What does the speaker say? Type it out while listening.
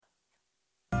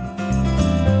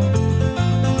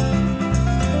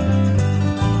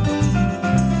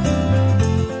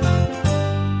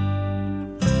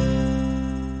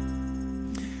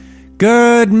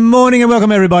Good morning and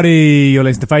welcome everybody. You're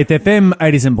listening to Faith FM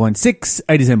 87.6,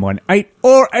 87.8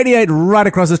 or 88 right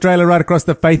across Australia, right across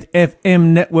the Faith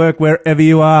FM network, wherever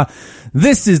you are.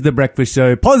 This is The Breakfast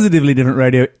Show, positively different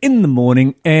radio in the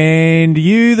morning. And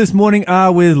you this morning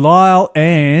are with Lyle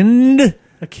and...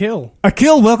 Akil.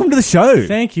 Akil, welcome to the show.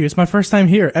 Thank you. It's my first time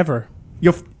here, ever.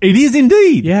 It is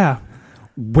indeed. Yeah.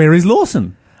 Where is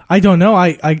Lawson? I don't know.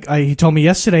 He told me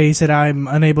yesterday, he said, I'm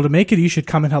unable to make it. You should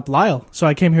come and help Lyle. So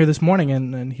I came here this morning,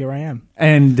 and here I am.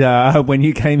 And when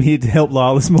you came here to help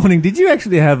Lyle this morning, did you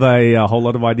actually have a whole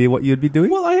lot of idea what you'd be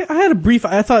doing? Well, I had a brief...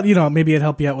 I thought, maybe I'd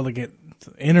help you out with an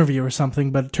interview or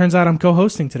something, but it turns out I'm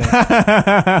co-hosting today.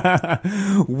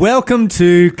 Welcome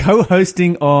to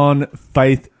co-hosting on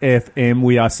Faith FM.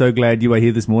 We are so glad you are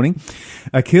here this morning.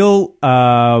 Akil,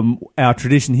 our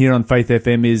tradition here on Faith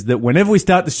FM is that whenever we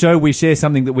start the show, we share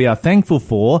something that we are thankful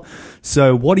for.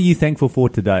 So what are you thankful for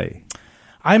today?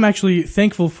 I'm actually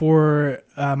thankful for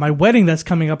my wedding that's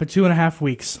coming up in 2.5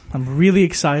 weeks. I'm really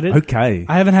excited. Okay.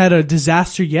 I haven't had a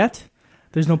disaster yet.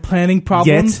 There's no planning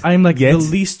problems. I'm the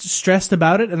least stressed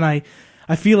about it, and I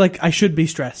feel like I should be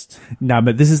stressed. No,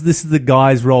 but this is the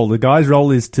guy's role. The guy's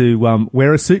role is to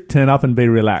wear a suit, turn up, and be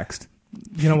relaxed.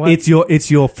 You know what?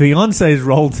 It's your fiance's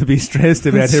role to be stressed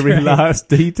about every last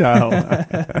detail.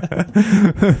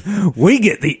 We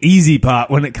get the easy part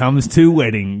when it comes to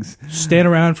weddings. Stand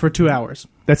around for 2 hours.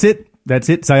 That's it.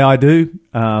 Say I do.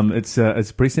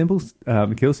 It's pretty simple,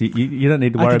 Akil, so you don't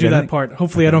need to worry about it. I can do that part.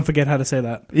 Hopefully I don't forget how to say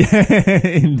that. Yeah,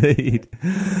 indeed.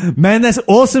 Man, that's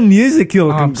awesome news,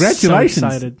 Akil. Congratulations. I'm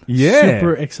so excited. Yeah.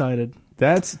 Super excited.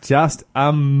 That's just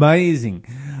amazing.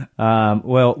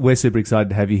 Well, we're super excited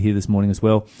to have you here this morning as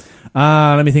well.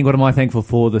 Let me think, what am I thankful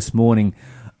for this morning?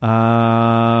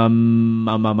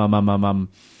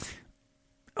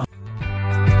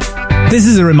 This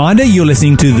is a reminder, you're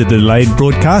listening to the delayed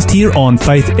broadcast here on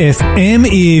Faith FM.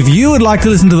 If you would like to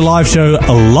listen to the live show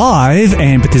live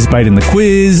and participate in the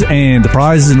quiz and the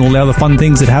prizes and all the other fun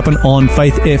things that happen on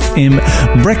Faith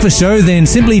FM Breakfast Show, then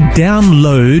simply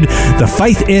download the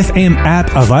Faith FM app,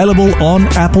 available on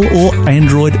Apple or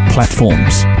Android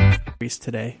platforms.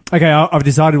 Today. Okay, I've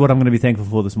decided what I'm going to be thankful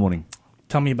for this morning.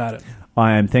 Tell me about it.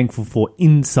 I am thankful for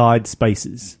inside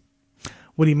spaces.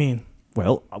 What do you mean?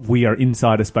 Well, we are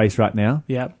inside a space right now.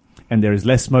 Yeah. And there is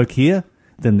less smoke here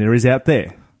than there is out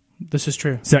there. This is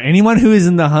true. So anyone who is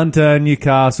in the Hunter,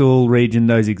 Newcastle region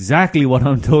knows exactly what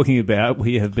I'm talking about.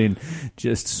 We have been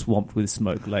just swamped with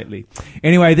smoke lately.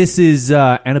 Anyway, this is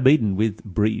Anna Beaton with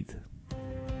Breathe.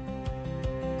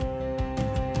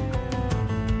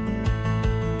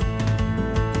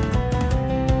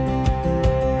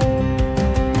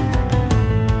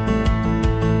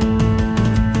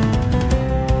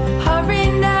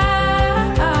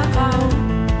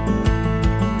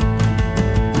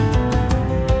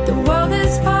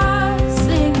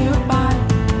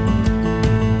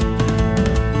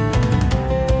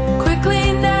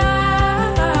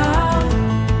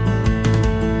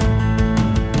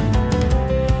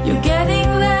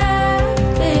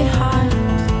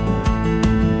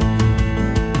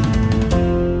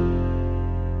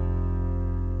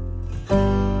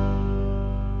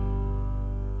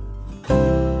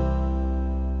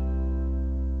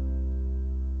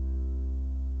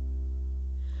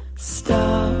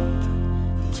 Stop,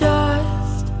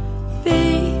 just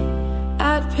be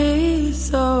at peace.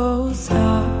 So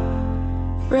stop,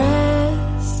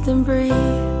 rest and breathe.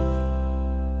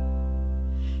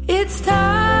 It's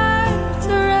time to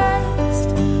rest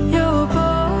your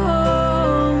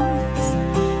bones.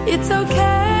 It's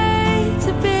okay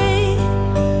to be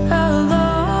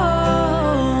alone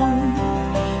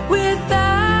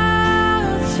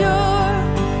without your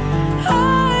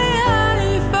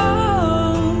iPhone.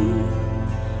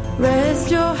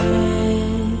 Rest your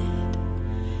head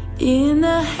in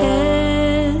the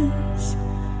hands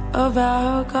of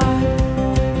our God.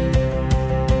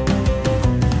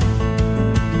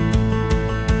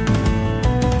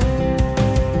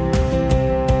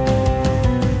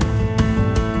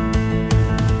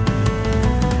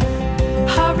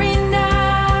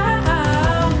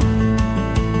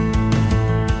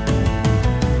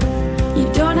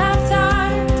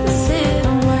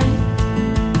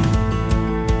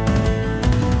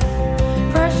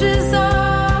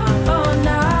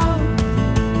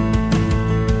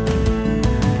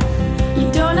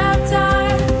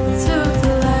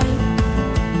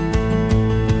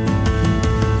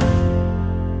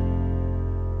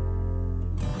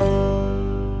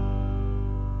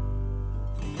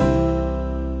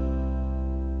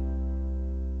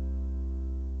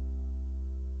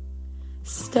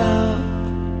 Stop,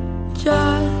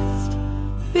 just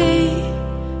be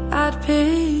at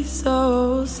peace.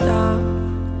 So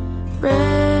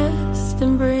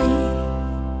and breathe.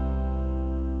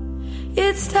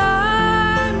 It's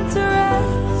time to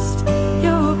rest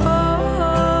your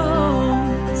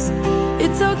bones.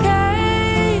 It's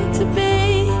okay to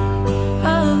be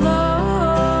alone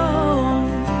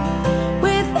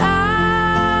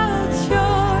without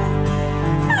your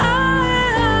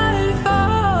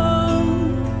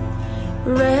iPhone.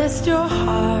 Rest your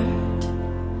heart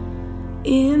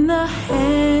in the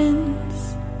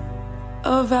hands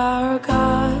of our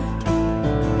God.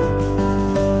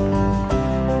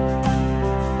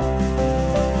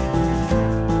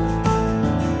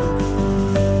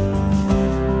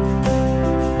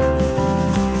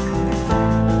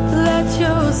 Let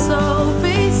your soul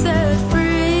be set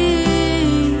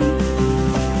free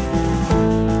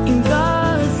in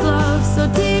God's love so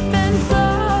deep and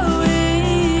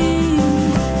flowing.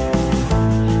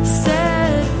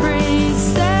 Set free,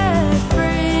 set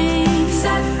free,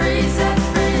 set free, set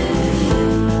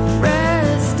free.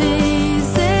 Rest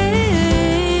easy.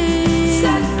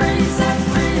 Set free, set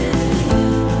free.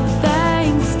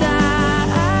 Thanks, Daddy.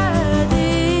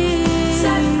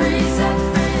 Set free, set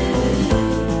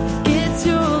free. It's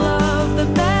your love that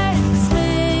makes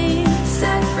me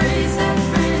set free, set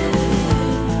free.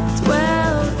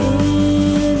 Dwell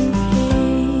in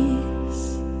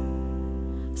peace.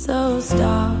 So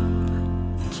stop,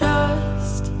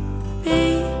 just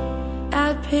be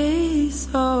at peace.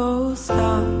 Oh,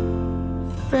 stop,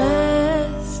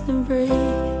 rest and breathe.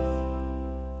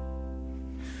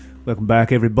 Welcome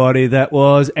back, everybody. That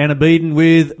was Anna Beaton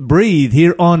with Breathe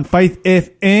here on Faith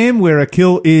FM, where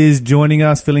Akil is joining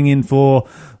us, filling in for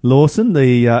Lawson.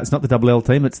 It's not the double L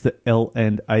team, it's the L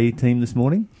and A team this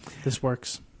morning. This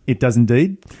works. It does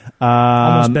indeed.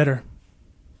 Almost better.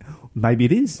 Maybe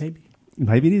it is. Maybe.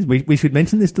 Maybe it is. We should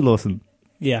mention this to Lawson.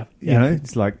 Yeah. You know,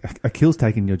 it's like Akil's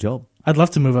taking your job. I'd love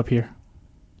to move up here.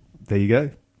 There you go.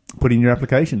 Put in your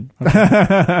application.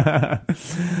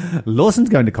 Lawson's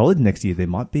going to college next year. There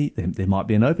might be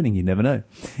an opening. You never know.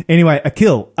 Anyway,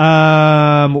 Akil,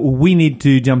 we need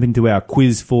to jump into our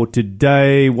quiz for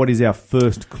today. What is our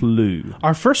first clue?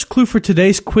 Our first clue for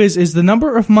today's quiz is the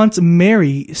number of months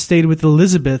Mary stayed with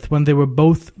Elizabeth when they were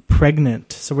both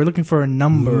pregnant. So we're looking for a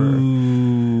number.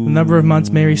 Ooh. The number of months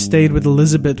Mary stayed with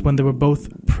Elizabeth when they were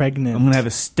both pregnant. I'm going to have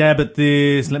a stab at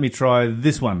this. Let me try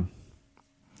this one.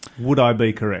 Would I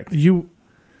be correct? I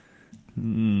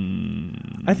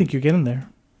think you're getting there.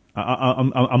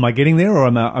 Am I getting there, or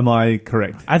am I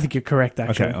correct? I think you're correct,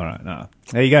 actually. Okay, all right. No.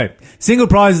 There you go. Single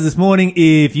prizes this morning.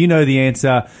 If you know the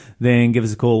answer, then give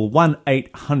us a call.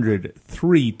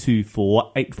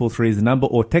 1-800-324-843 is the number,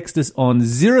 or text us on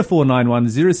 0491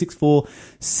 064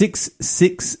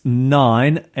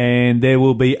 669, and there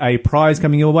will be a prize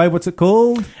coming your way. What's it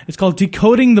called? It's called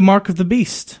Decoding the Mark of the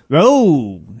Beast.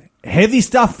 Oh, heavy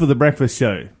stuff for the breakfast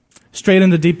show. Straight in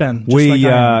the deep end.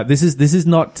 This is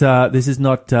not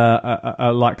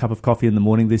a light cup of coffee in the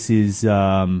morning. This is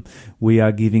we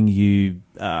are giving you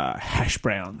hash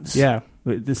browns. Yeah,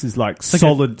 this is like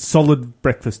solid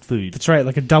breakfast food. That's right,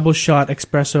 like a double shot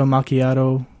espresso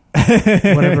macchiato,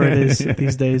 whatever it is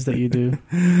these days that you do.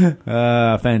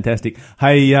 Fantastic.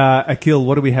 Hey, Akil,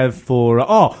 what do we have for?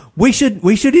 We should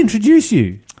introduce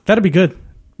you. That'd be good.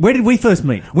 Where did we first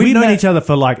meet? We've known each other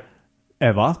for like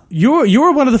ever. You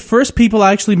were one of the first people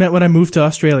I actually met when I moved to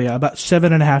Australia about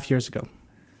 7.5 years ago.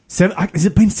 Has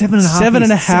it been 7.5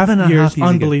 7.5 years?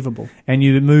 Unbelievable. Ago. And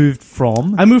you moved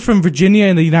from? I moved from Virginia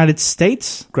in the United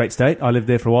States. Great state. I lived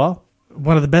there for a while.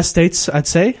 One of the best states, I'd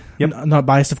say. Yep. Not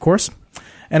biased, of course.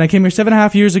 And I came here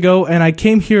 7.5 years ago, and I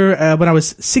came here when I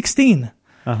was 16.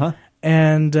 Uh-huh.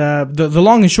 And the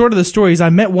long and short of the story is I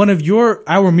met one of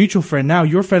our mutual friend, now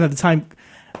your friend at the time,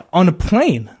 on a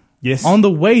plane. Yes. On the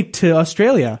way to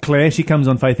Australia. Claire, she comes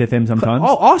on Faith FM sometimes.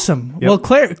 Oh, awesome. Yep. Well,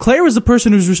 Claire was the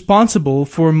person who's responsible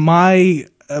for my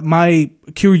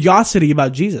curiosity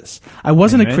about Jesus. I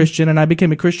wasn't a Christian, and I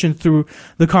became a Christian through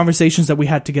the conversations that we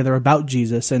had together about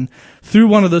Jesus. And through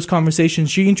one of those conversations,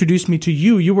 she introduced me to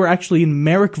you. You were actually in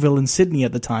Merrickville in Sydney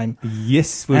at the time.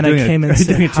 Yes. I came and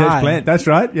said a church hi. plant. That's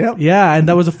right. Yep. Yeah, and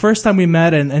that was the first time we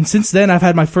met. And since then, I've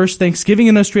had my first Thanksgiving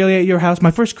in Australia at your house,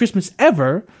 my first Christmas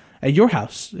ever at your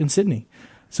house in Sydney.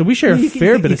 So we share a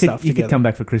fair bit of stuff together. You could come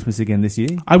back for Christmas again this year.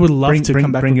 I would love to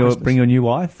come back for Christmas. Bring your new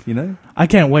wife, you know. I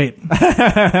can't wait.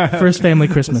 First family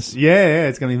Christmas. Yeah,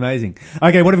 it's going to be amazing.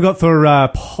 Okay, what have we got for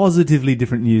positively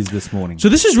different news this morning? So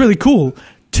this is really cool.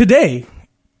 Today,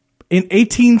 in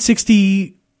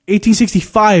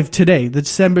 1865, today, the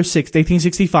December 6th,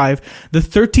 1865, the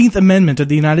 13th Amendment of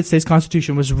the United States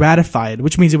Constitution was ratified,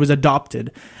 which means it was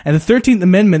adopted. And the 13th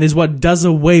Amendment is what does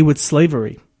away with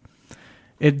slavery.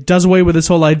 It does away with this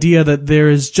whole idea that there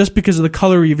is, just because of the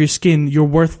color of your skin, you're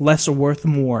worth less or worth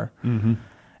more. Mm-hmm.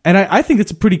 And I think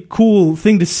it's a pretty cool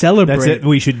thing to celebrate. That's it.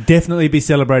 We should definitely be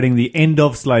celebrating the end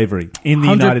of slavery in the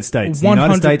United States. The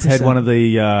United States had one of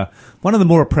the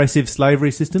more oppressive slavery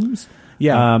systems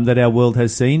that our world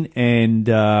has seen, and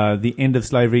the end of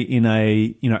slavery in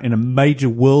a major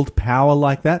world power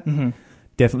like that,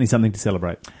 definitely something to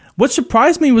celebrate. What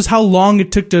surprised me was how long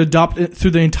it took to adopt it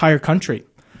through the entire country.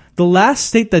 The last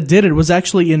state that did it was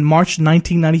actually in March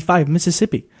 1995,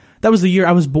 Mississippi. That was the year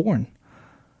I was born.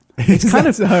 It's kind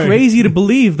of crazy to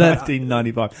believe that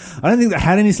 1995. I don't think they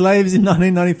had any slaves in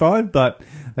 1995, but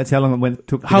that's how long it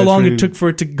took. How long it took for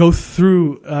it to go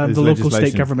through the local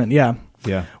state government. Yeah,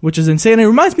 which is insane. It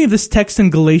reminds me of this text in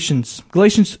Galatians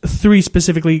 3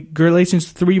 specifically,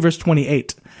 Galatians 3 verse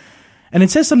 28, and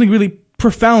it says something really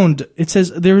profound. It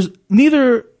says, "There's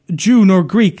neither Jew nor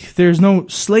Greek, there's no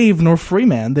slave nor free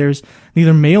man, there's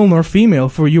neither male nor female,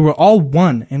 for you are all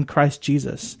one in Christ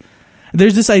Jesus."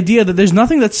 There's this idea that there's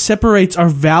nothing that separates our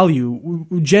value,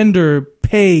 gender,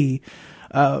 pay,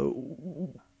 the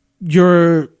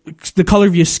color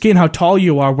of your skin, how tall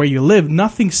you are, where you live.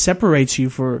 Nothing separates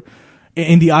you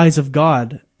in the eyes of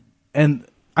God. And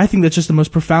I think that's just the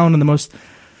most profound and the most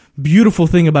beautiful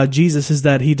thing about Jesus, is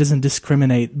that he doesn't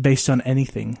discriminate based on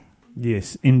anything.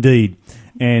 Yes, indeed.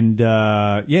 And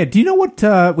do you know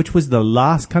which was the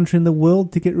last country in the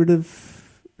world to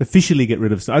officially get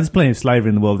rid of slavery? There's plenty of slavery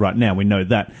in the world right now, we know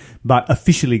that, but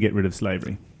officially get rid of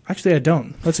slavery? Actually, I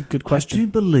don't. That's a good question. I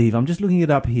do believe, I'm just looking it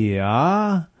up here,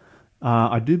 I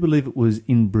do believe it was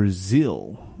in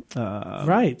Brazil.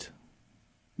 Right.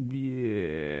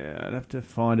 Yeah, I'd have to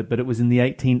find it, but it was in the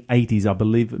 1880s, I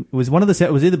believe. It was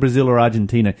it was either Brazil or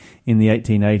Argentina in the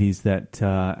 1880s that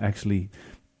actually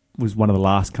was one of the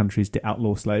last countries to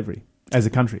outlaw slavery as a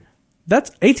country.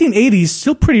 That's 1880s,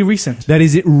 still pretty recent. That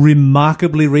is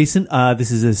remarkably recent.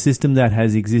 This is a system that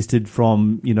has existed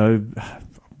from,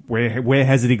 where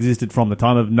has it existed from? The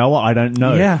time of Noah? I don't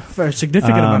know. Yeah, for a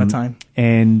significant amount of time.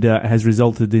 And has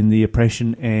resulted in the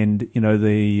oppression and,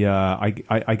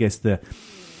 I guess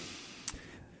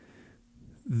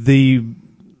the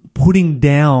putting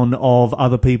down of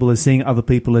other people, as seeing other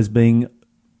people as being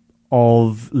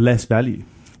of less value.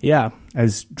 Yeah.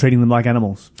 As treating them like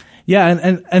animals.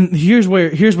 Yeah, and here's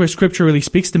where Scripture really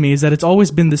speaks to me, is that it's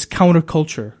always been this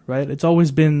counterculture, right? It's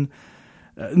always been,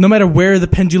 no matter where the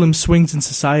pendulum swings in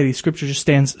society, Scripture just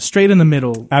stands straight in the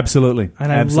middle. Absolutely.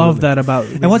 And I love that about...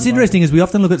 And what's interesting is we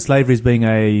often look at slavery as being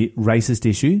a racist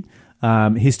issue.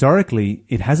 Historically,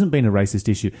 it hasn't been a racist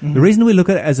issue. Mm-hmm. The reason we look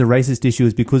at it as a racist issue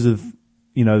is because of,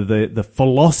 the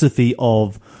philosophy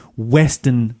of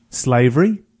Western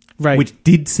slavery. Right. Which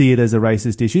did see it as a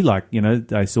racist issue, like,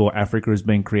 they saw Africa as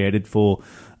being created for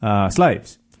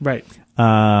slaves. Right.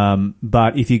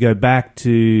 But if you go back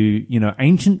to,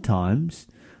 ancient times,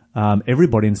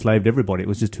 everybody enslaved everybody. It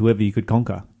was just whoever you could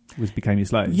conquer became your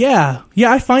slave. Yeah.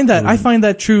 Yeah, I find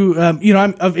that true.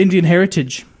 I'm of Indian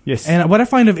heritage. Yes. And what I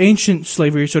find of ancient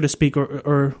slavery, so to speak,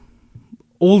 or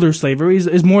older slavery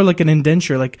is more like an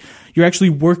indenture, like you're actually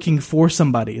working for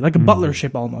somebody, like a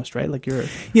butlership almost, right? Like you're...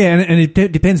 Yeah, and it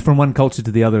depends from one culture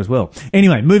to the other as well.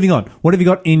 Anyway, moving on. What have you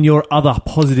got in your other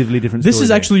positively different story? This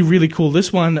is actually really cool.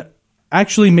 This one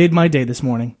actually made my day this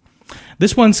morning.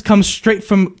 This one comes straight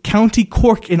from County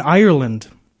Cork in Ireland.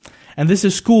 And this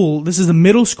is a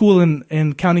middle school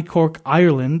in County Cork,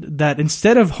 Ireland, that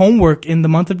instead of homework in the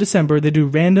month of December, they do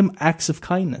random acts of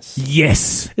kindness.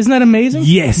 Yes. Isn't that amazing?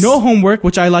 Yes. No homework,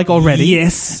 which I like already.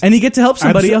 Yes. And you get to help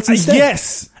somebody else instead.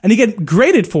 Yes. And you get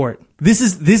graded for it. This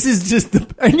is just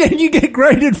and you get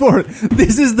graded for it.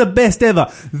 This is the best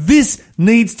ever. This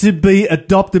needs to be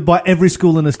adopted by every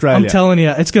school in Australia. I'm telling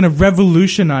you, it's going to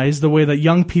revolutionize the way that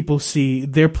young people see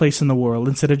their place in the world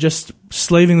instead of just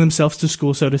slaving themselves to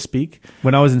school, so to speak.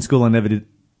 When I was in school, I never did.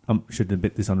 I shouldn't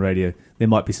admit this on radio. There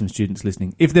might be some students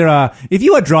listening. If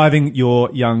you are driving your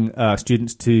young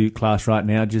students to class right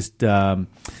now, just tell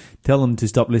them to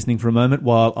stop listening for a moment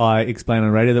while I explain on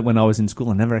radio that when I was in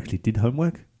school, I never actually did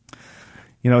homework.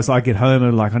 It's like I get home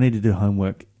and I need to do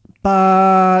homework,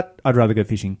 but I'd rather go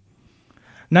fishing.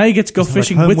 Now you get to go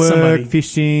fishing with somebody.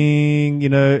 Fishing,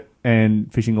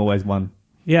 and fishing always won.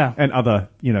 Yeah. And other,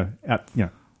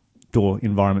 outdoor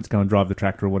environments, go and drive the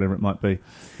tractor or whatever it might be.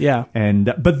 Yeah.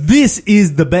 And but this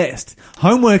is the best.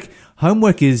 Homework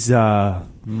is a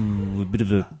bit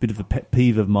of a pet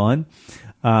peeve of mine.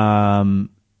 But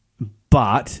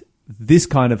this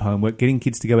kind of homework, getting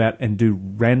kids to go out and do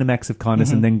random acts of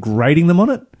kindness and then grading them on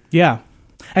it. Yeah.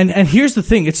 And here's the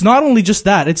thing. It's not only just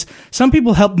that. It's some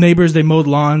people help neighbors. They mowed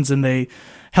lawns and they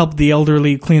help the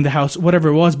elderly, clean the house, whatever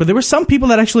it was. But there were some people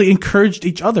that actually encouraged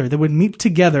each other. They would meet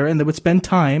together and they would spend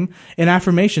time in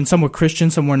affirmation. Some were Christian,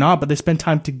 some were not, but they spent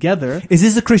time together. Is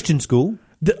this a Christian school?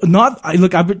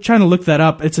 I've been trying to look that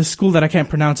up. It's a school that I can't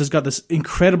pronounce. It's got this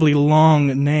incredibly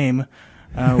long name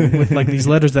with like these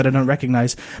letters that I don't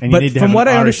recognize. But from what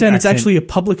I understand, it's actually a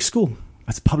public school.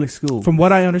 It's a public school. From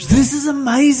what I understand. This is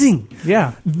amazing.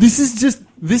 Yeah. This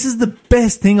is the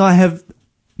best thing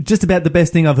just about the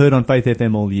best thing I've heard on Faith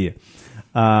FM all year.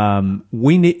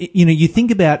 We need, you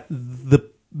think about the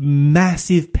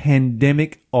massive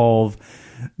pandemic of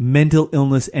mental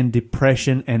illness and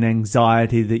depression and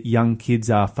anxiety that young kids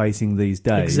are facing these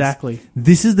days. Exactly.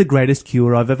 This is the greatest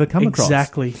cure I've ever come across.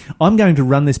 Exactly. I'm going to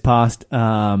run this past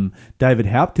David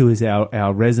Haupt, who is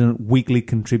our resident weekly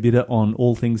contributor on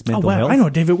all things mental health. I know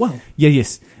David well.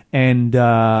 Yes. And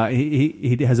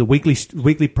he has a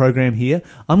weekly program here.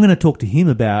 I'm going to talk to him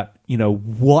about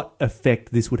what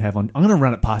effect this would have on. I'm going to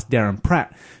run it past Darren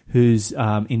Pratt, who's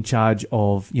in charge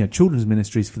of children's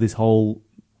ministries for this whole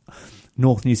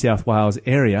North New South Wales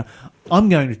area. I'm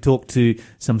going to talk to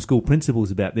some school principals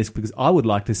about this because I would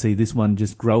like to see this one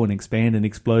just grow and expand and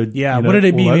explode. Yeah, wouldn't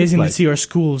it be amazing to see our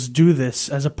schools do this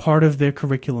as a part of their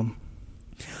curriculum?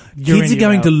 Kids are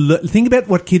going to think about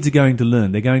what kids are going to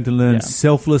learn. They're going to learn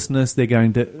selflessness. They're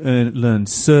going to learn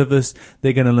service.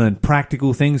 They're going to learn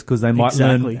practical things because they might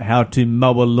learn how to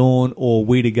mow a lawn or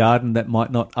weed a garden. That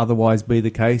might not otherwise be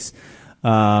the case.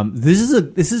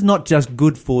 This is not just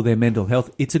good for their mental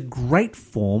health. It's a great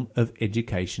form of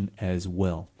education as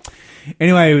well.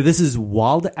 Anyway, this is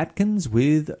Wilder Atkins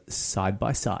with Side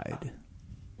by Side.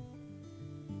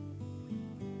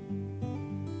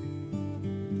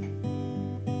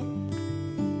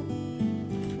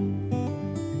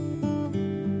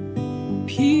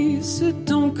 Peace, it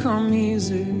don't come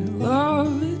easy.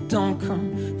 Love, it don't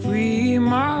come free.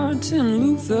 Martin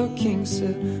Luther King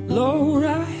said, Lord,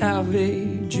 I have a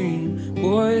dream.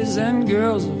 Boys and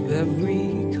girls of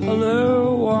every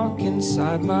color walking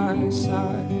side by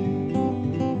side.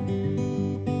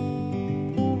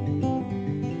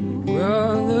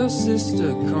 Brother,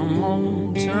 sister, come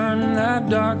on, turn that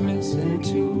darkness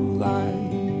into light.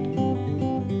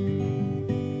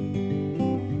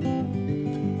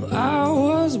 I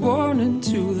was born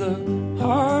into the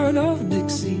heart of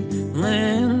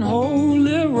Dixieland,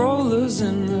 holy rollers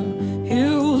in the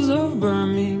hills of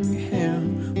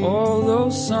Birmingham. All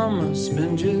those summers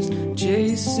spent just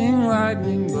chasing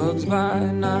lightning bugs by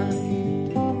night.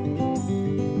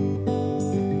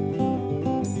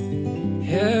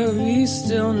 Heavy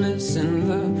stillness in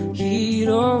the heat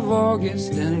of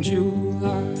August and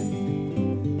July.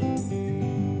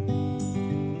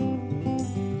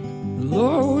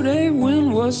 Lord, a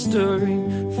wind was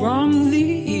stirring from the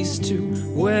east to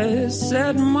west,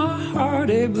 set my heart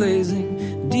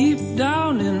a-blazing deep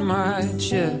down in my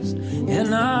chest.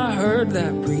 And I heard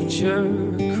that preacher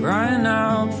crying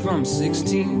out from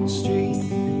 16th Street.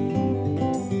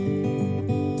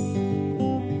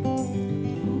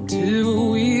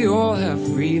 Till we all have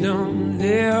freedom,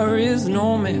 there is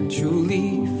no man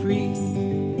truly free.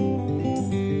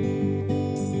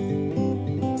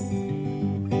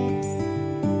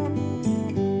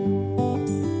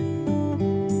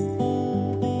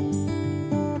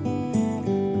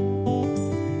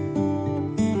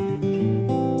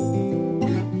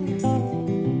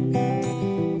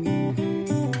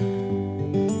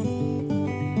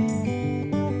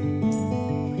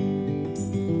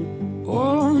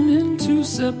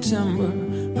 September,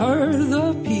 heard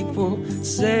the people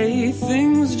say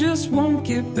things just won't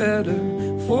get better.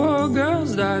 4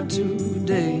 girls died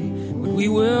today, but we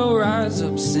will rise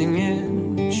up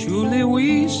singing, truly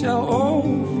we shall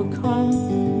overcome.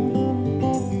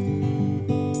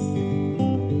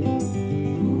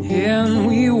 And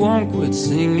we won't quit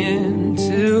singing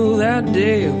till that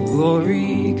day of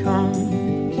glory comes.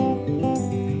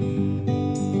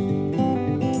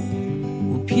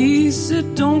 Peace,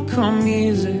 it don't come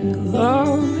easy.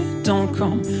 Love, it don't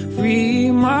come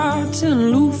free.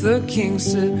 Martin Luther King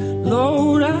said,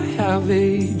 Lord, I have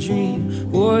a dream.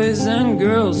 Boys and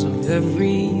girls of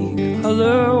every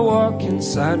color walking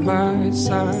side by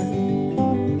side.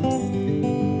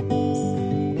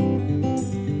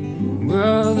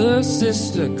 Brother,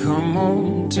 sister, come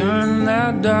on, turn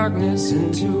that darkness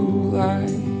into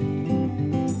light.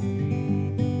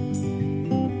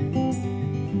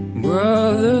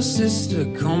 Brother, sister,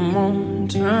 come on,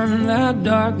 turn that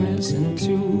darkness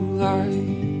into light.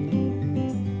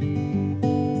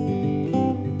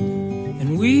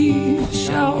 And we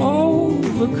shall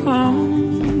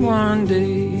overcome one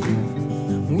day.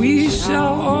 We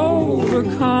shall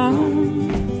overcome.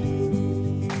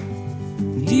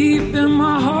 Deep in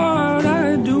my heart,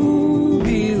 I do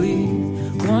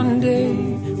believe one day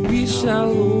we shall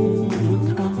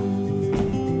overcome.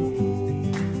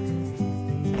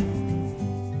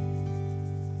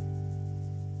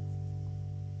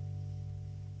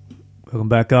 Welcome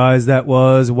back, guys. That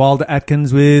was Wilder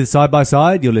Atkins with Side by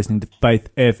Side. You're listening to Faith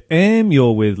FM.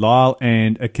 You're with Lyle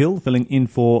and Akil filling in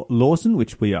for Lawson,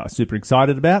 which we are super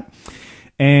excited about.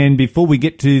 And before we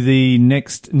get to the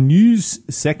next news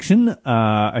section,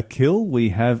 Akil, we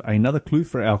have another clue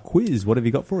for our quiz. What have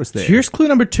you got for us there? Here's clue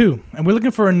number 2, and we're looking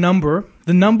for a number.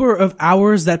 The number of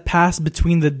hours that passed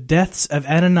between the deaths of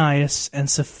Ananias and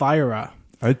Sapphira.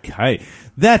 Okay.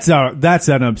 That's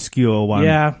an obscure one.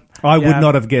 Yeah. I would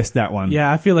not have guessed that one.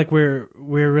 Yeah, I feel like we're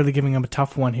really giving them a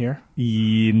tough one here.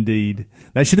 Yeah, indeed.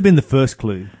 That should have been the first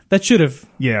clue. That should have.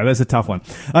 Yeah, that's a tough one.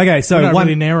 Okay, so We're not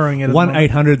really narrowing it.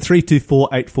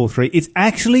 1-800-324-843. It's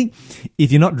actually,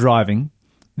 if you're not driving,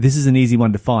 this is an easy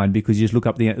one to find because you just look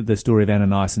up the story of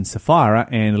Ananias and Sapphira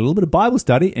and a little bit of Bible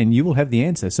study and you will have the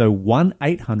answer. So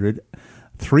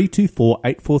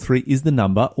 1-800-324-843 is the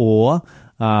number, or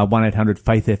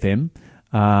 1-800-FAITH-FM.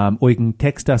 Or you can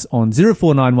text us on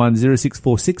 0491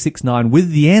 064 669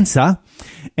 with the answer.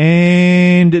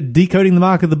 And Decoding the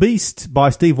Mark of the Beast by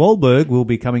Steve Wahlberg will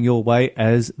be coming your way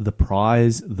as the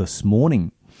prize this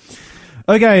morning.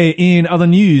 Okay, in other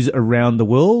news around the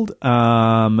world,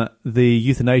 the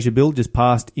euthanasia bill just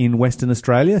passed in Western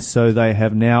Australia, so they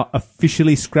have now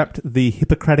officially scrapped the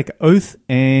Hippocratic Oath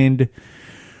and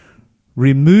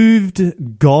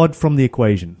removed God from the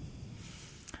equation.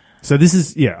 So this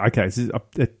is, this is,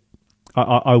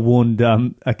 I warned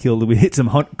Akil that we hit some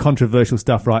controversial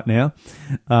stuff right now.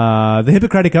 The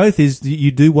Hippocratic Oath is you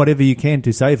do whatever you can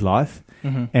to save life,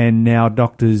 and now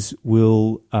doctors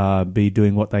will be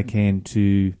doing what they can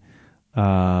to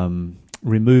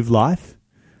remove life.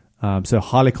 So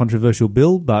highly controversial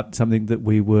bill, but something that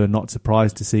we were not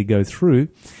surprised to see go through.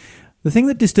 The thing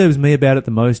that disturbs me about it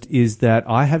the most is that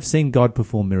I have seen God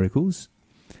perform miracles.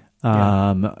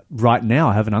 Right now,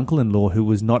 I have an uncle-in-law who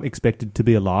was not expected to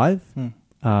be alive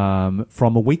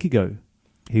from a week ago.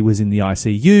 He was in the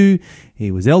ICU. He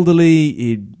was elderly.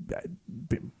 He'd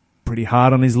been pretty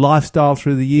hard on his lifestyle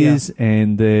through the years,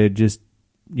 and they're just,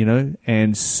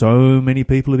 and so many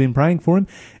people have been praying for him,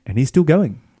 and he's still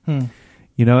going.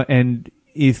 And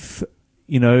if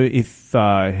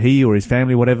he or his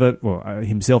family, whatever, or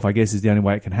himself, I guess is the only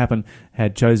way it can happen,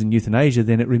 had chosen euthanasia,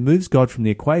 then it removes God from the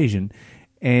equation.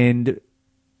 And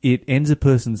it ends a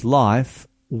person's life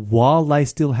while they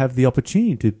still have the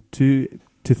opportunity to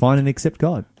find and accept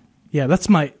God. Yeah, that's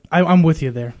I'm with you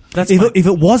there. If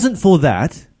it wasn't for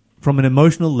that, from an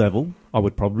emotional level, I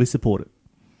would probably support it.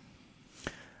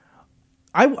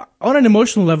 On an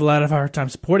emotional level, I'd have a hard time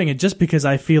supporting it just because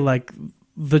I feel like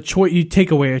the choice, you take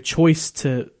away a choice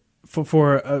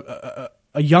for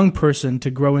a young person to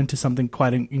grow into something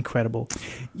quite incredible.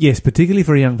 Yes, particularly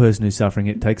for a young person who's suffering,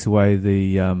 it takes away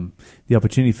the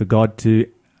opportunity for God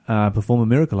to perform a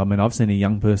miracle. I mean, I've seen a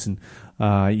young person,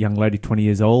 young lady, 20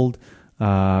 years old,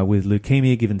 with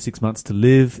leukemia, given 6 months to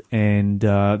live, and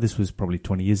this was probably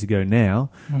 20 years ago now,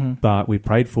 but we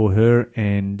prayed for her,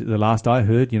 and the last I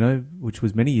heard, which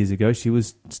was many years ago, she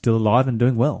was still alive and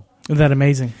doing well. Isn't that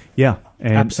amazing? Yeah,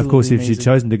 and absolutely of course, if amazing. she'd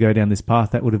chosen to go down this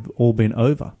path, that would have all been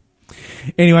over.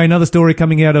 Anyway, another story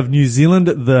coming out of New Zealand.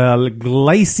 The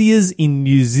glaciers in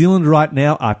New Zealand right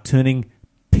now are turning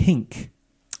pink.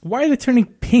 Why are they turning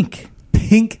pink?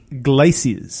 Pink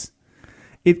glaciers.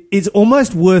 It's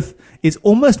almost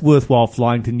worthwhile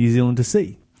flying to New Zealand to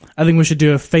see. I think we should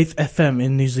do a Faith FM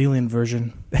in New Zealand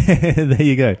version. There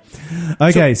you go.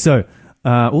 Okay, so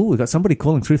we've got somebody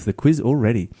calling through for the quiz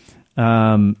already.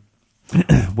 Well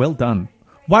done.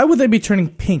 Why would they be turning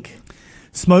pink?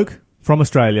 Smoke from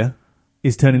Australia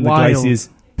is turning Wild. the glaciers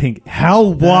pink. How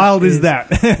wild is that?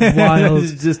 Wild.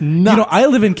 It's just nuts. I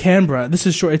live in Canberra. This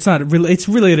is short. It's not. It's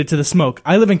related to the smoke.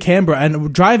 I live in Canberra,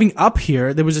 and driving up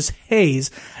here, there was this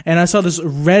haze, and I saw this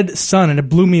red sun, and it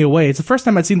blew me away. It's the first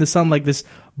time I'd seen the sun like this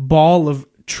ball of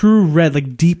true red,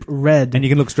 like deep red. And you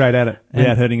can look straight at it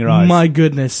without hurting your eyes. My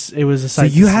goodness, it was a So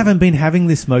sight. you haven't been having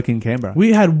this smoke in Canberra?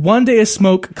 We had one day of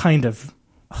smoke, kind of.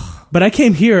 But I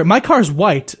came here. My car's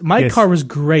white. My Yes. car was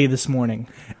gray this morning.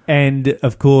 And,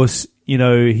 of course,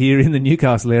 here in the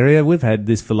Newcastle area, we've had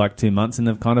this for like 2 months and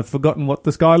have kind of forgotten what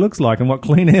the sky looks like and what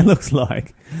clean air looks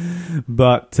like.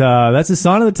 But that's a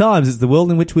sign of the times. It's the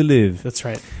world in which we live. That's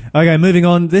right. Okay, moving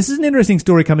on. This is an interesting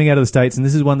story coming out of the States, and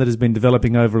this is one that has been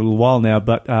developing over a little while now,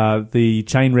 but the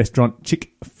chain restaurant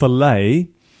Chick-fil-A,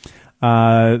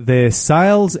 their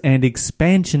sales and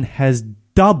expansion has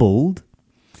doubled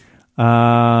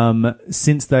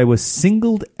since they were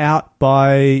singled out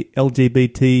by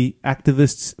LGBT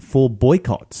activists for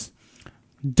boycotts.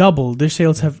 Doubled. Their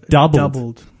sales have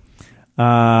doubled.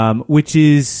 Which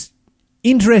is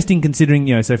interesting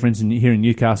considering, so for instance, here in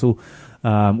Newcastle,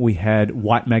 we had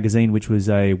White Magazine, which was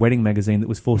a wedding magazine that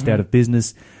was forced out of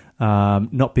business,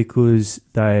 not because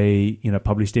they,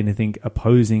 published anything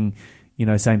opposing,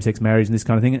 same-sex marriage and this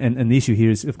kind of thing. And the issue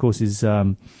here is, of course,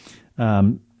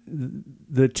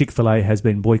 the Chick-fil-A has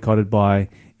been boycotted by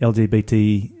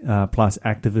LGBT plus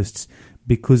activists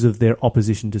because of their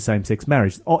opposition to same-sex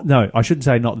marriage. Oh, no, I shouldn't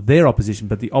say not their opposition,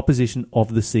 but the opposition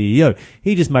of the CEO.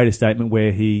 He just made a statement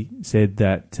where he said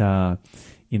that,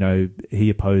 he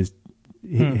opposed,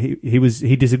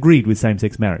 he disagreed with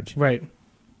same-sex marriage. Right.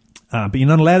 But you're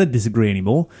not allowed to disagree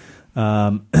anymore.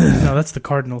 No, that's the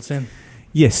cardinal sin.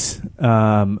 Yes. We're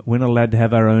not allowed to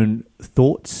have our own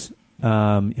thoughts.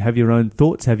 Have your own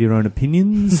thoughts, have your own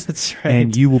opinions. That's right.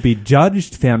 And you will be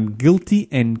judged, found guilty,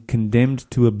 and condemned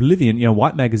to oblivion.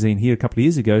 White Magazine here a couple of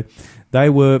years ago, they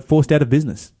were forced out of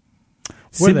business.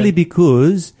 Simply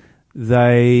because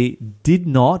they did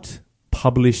not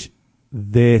publish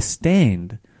their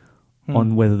stand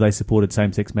on whether they supported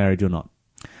same-sex marriage or not.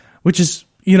 Which is,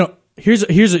 do you want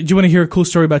to hear a cool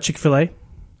story about Chick-fil-A?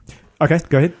 Okay,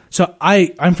 go ahead. So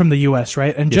I'm from the U.S.,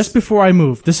 right? And just before I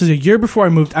moved, this is a year before I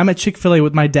moved, I'm at Chick-fil-A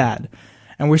with my dad.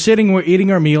 And we're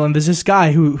eating our meal, and there's this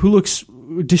guy who looks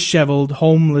disheveled,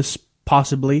 homeless,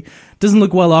 possibly, doesn't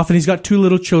look well off, and he's got 2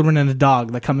 little children and a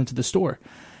dog that come into the store.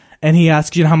 And he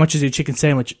asks, how much is your chicken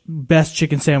sandwich? Best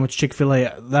chicken sandwich,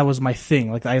 Chick-fil-A. That was my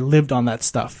thing. Like, I lived on that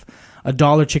stuff.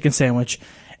 $1 chicken sandwich.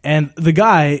 And the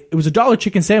guy, it was $1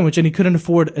 chicken sandwich, and he couldn't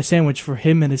afford a sandwich for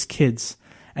him and his kids.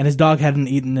 And his dog hadn't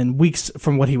eaten in weeks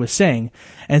from what he was saying.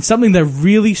 And something that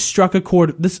really struck a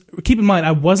chord, keep in mind,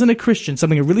 I wasn't a Christian.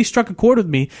 Something that really struck a chord with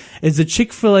me is the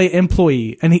Chick-fil-A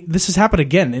employee, and this has happened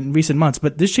again in recent months,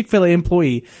 but this Chick-fil-A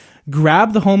employee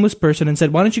grabbed the homeless person and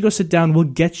said, why don't you go sit down? We'll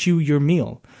get you your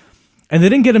meal. And they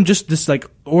didn't get him just this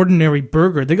ordinary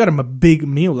burger. They got him a big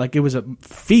meal. Like, it was a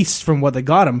feast from what they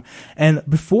got him. And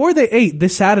before they ate, they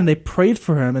sat and they prayed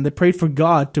for him, and they prayed for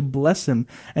God to bless him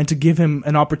and to give him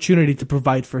an opportunity to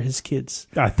provide for his kids.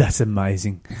 That's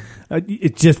amazing.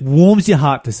 It just warms your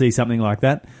heart to see something like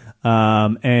that.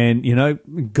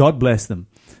 And, God bless them.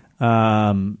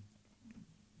 So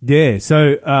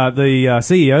the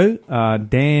CEO,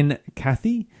 Dan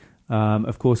Cathy,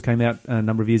 of course, came out a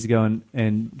number of years ago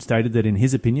and stated that, in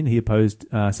his opinion, he opposed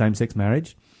same-sex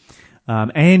marriage.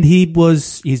 And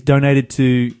he's donated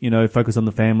to, Focus on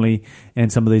the Family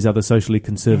and some of these other socially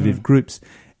conservative groups.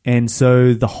 And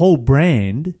so the whole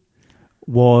brand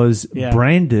was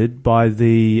branded by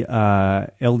the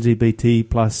LGBT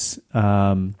plus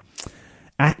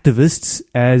activists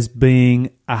as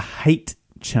being a hate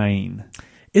chain.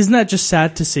 Isn't that just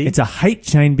sad to see? It's a hate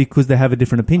chain because they have a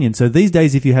different opinion. So these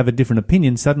days, if you have a different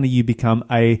opinion, suddenly you become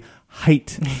a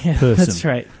hate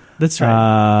person. That's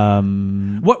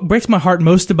right. What breaks my heart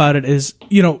most about it is,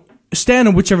 stand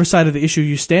on whichever side of the issue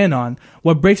you stand on.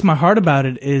 What breaks my heart about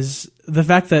it is the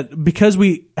fact that because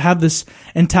we have this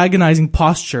antagonizing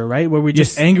posture, right, where we're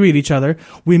just angry at each other,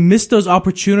 we miss those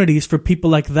opportunities for people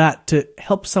like that to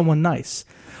help someone nice.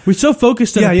 We're so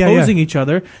focused on opposing each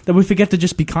other that we forget to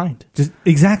just be kind.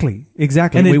 Exactly.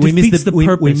 And we miss the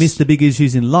purpose. We miss the big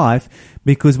issues in life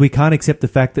because we can't accept the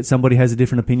fact that somebody has a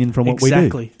different opinion from what we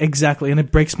do. Exactly. And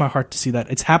it breaks my heart to see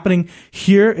that. It's happening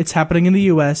here, it's happening in the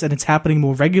U.S., and it's happening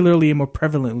more regularly and more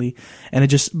prevalently, and it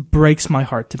just breaks my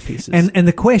heart to pieces. And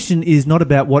the question is not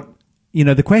about what...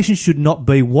 the question should not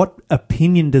be what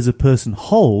opinion does a person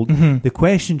hold. The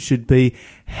question should be,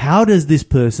 how does this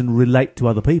person relate to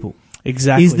other people?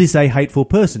 Exactly. Is this a hateful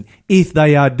person? If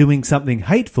they are doing something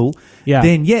hateful,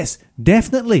 then yes,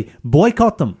 definitely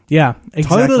boycott them. Yeah,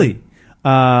 exactly.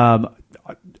 Totally.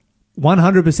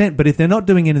 100%. But if they're not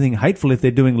doing anything hateful, if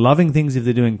they're doing loving things, if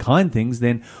they're doing kind things,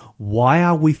 then why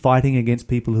are we fighting against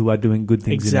people who are doing good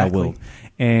things in our world?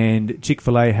 And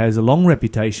Chick-fil-A has a long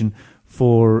reputation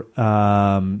for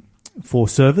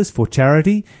service, for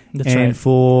charity,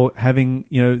 for having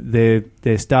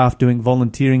their staff doing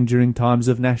volunteering during times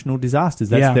of national disasters.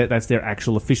 That's their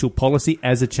actual official policy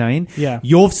as a chain. Yeah.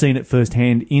 You've seen it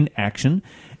firsthand in action,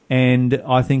 and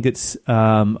I think it's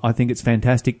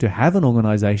fantastic to have an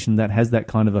organisation that has that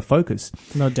kind of a focus.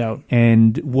 No doubt.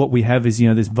 And what we have is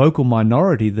this vocal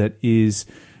minority that is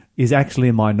actually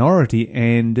a minority,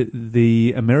 and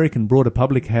the American broader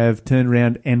public have turned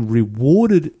around and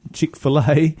rewarded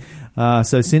Chick-fil-A.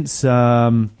 So since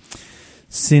the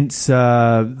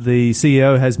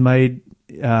CEO has made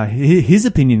his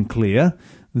opinion clear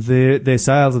Their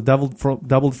sales have doubled from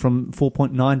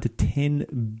 $4.9 to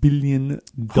 $10 billion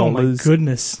Oh my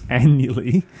goodness.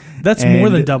 annually. That's And more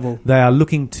than double. They are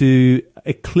looking to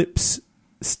eclipse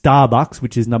Starbucks,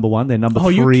 which is number one. They're number Oh,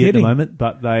 you're 3 at the kidding. moment,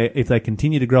 but if they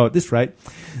continue to grow at this rate,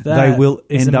 That they will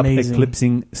is end amazing. up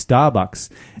eclipsing Starbucks.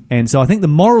 And so I think the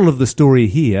moral of the story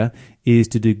here is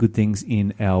to do good things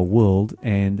in our world,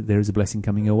 and there is a blessing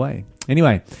coming your way.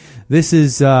 Anyway, this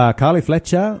is Carly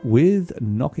Fletcher with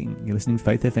Knocking. You're listening to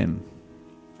Faith FM.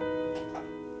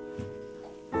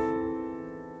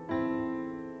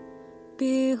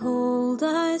 Behold,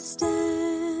 I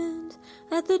stand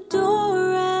at the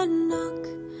door and knock.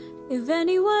 If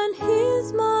anyone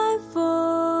hears my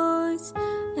voice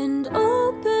and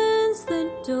opens the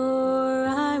door,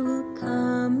 I will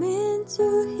come into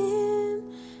him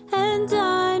and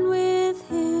dine with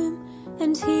him,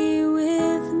 and he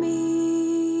with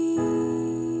me.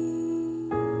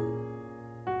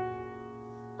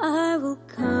 I will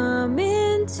come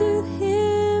into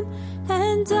him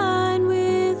and dine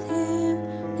with him,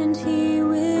 and he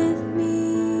with me.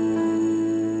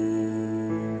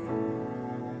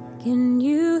 Can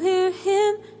you hear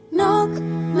him knock,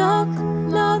 knock,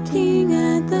 knocking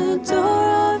at the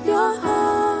door of your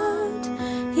heart?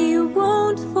 He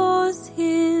won't force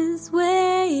his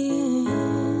way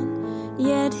in,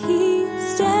 yet he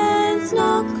stands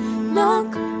knock,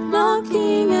 knock,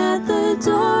 knocking at the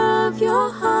door of your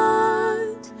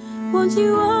heart. Won't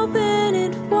you open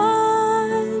it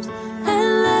wide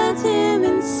and let him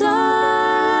inside?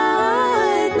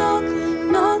 Knock,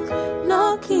 knock,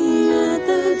 knocking at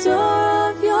the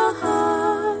door of your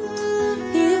heart.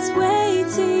 He's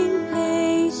waiting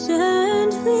patiently.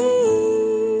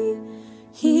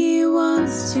 He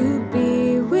wants to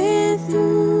be with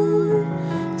you,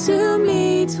 to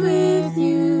meet with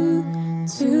you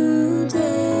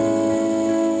today.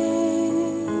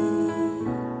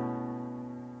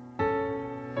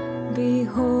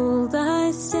 Behold,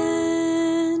 I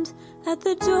stand at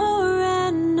the door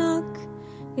and knock.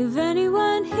 If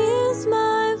anyone hears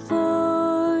my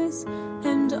voice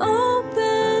and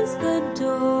opens the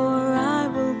door, I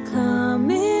will come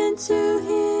into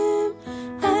him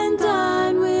and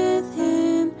dine with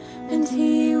him, and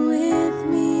he with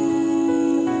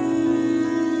me.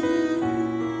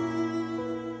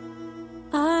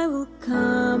 I will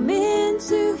come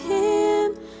into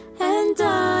him and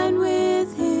dine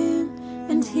with him,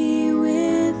 and he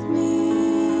with me.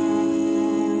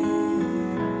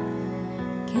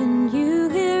 Can you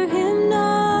hear him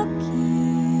knocking?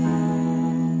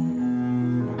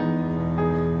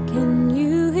 Can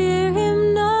you hear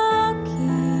him knocking?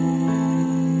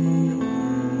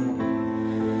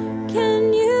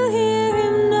 Can you hear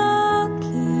him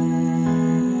knocking?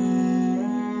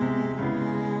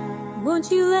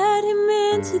 Won't you let him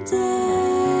in today?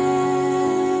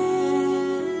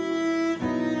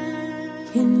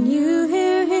 Can you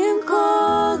hear him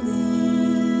calling?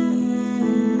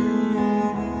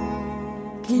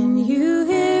 Can you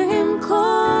hear him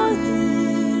calling?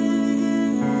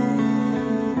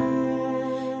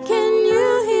 Can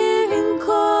you hear him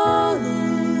calling?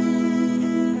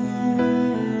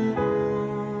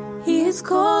 He is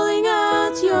calling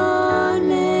out your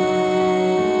name.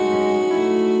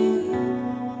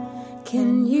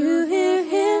 Can you hear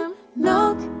him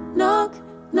knock, knock,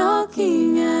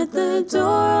 knocking at the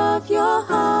door of your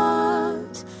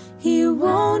heart? He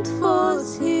won't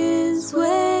force his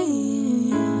way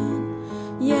in,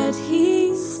 yet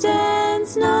he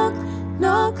stands knock,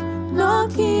 knock,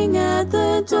 knocking at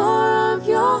the door of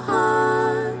your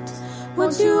heart.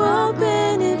 Won't you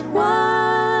open it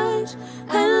wide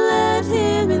and let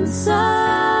him inside?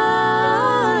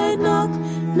 Knock,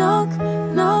 knock,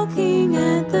 knocking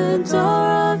at the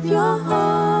door of your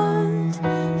heart.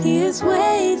 He is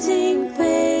waiting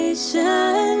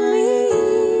patiently.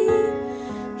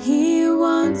 He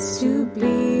wants to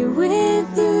be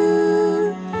with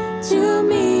you, to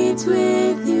meet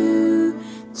with you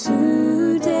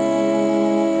today.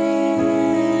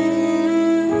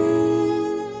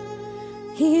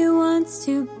 He wants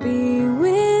to be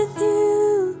with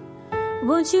you.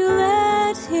 Won't you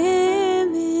let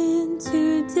him in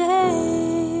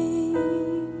today?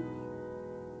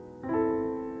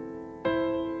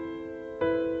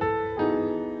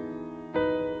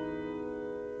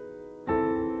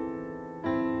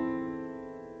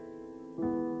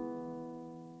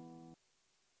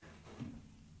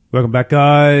 Welcome back,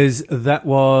 guys. That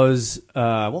was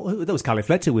that was Carly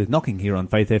Fletcher with Knocking here on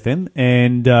Faith FM,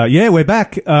 and we're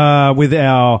back with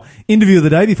our interview of the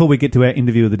day. Before we get to our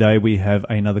interview of the day, we have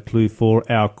another clue for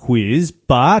our quiz.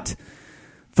 But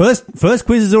First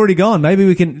quiz is already gone.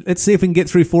 Maybe let's see if we can get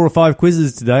through 4 or 5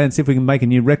 quizzes today and see if we can make a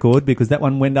new record, because that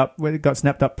one got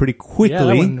snapped up pretty quickly. Yeah,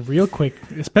 that one real quick,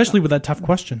 especially with that tough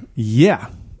question. Yeah.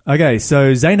 Okay,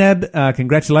 so Zainab,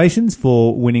 congratulations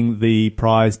for winning the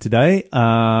prize today.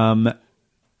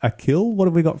 Akil, what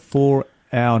have we got for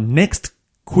our next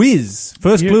quiz?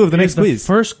 First clue of the next quiz.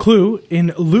 First clue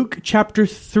in Luke chapter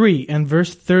 3 and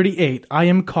verse 38, I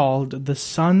am called the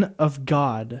Son of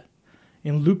God.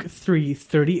 In Luke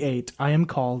 3:38, I am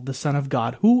called the Son of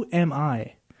God. Who am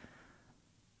I?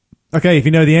 Okay, if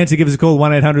you know the answer, give us a call,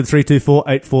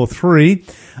 1-800-324-843.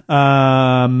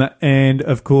 And,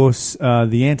 of course,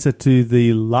 the answer to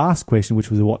the last question, which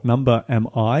was what number am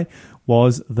I,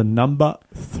 was the number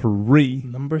 3.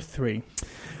 Number 3.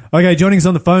 Okay, joining us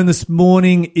on the phone this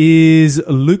morning is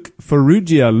Luke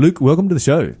Ferrugia. Luke, welcome to the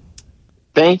show.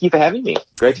 Thank you for having me.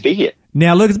 Great to be here.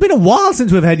 Now, Luke, it's been a while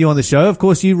since we've had you on the show. Of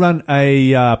course, you run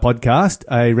a podcast,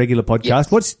 a regular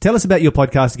podcast. Yes. Tell us about your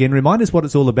podcast again. Remind us what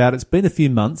it's all about. It's been a few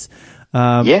months.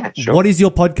 Yeah, sure. What is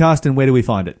your podcast and where do we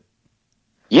find it?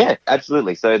 Yeah,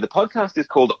 absolutely. So the podcast is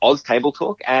called Oz Table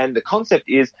Talk, and the concept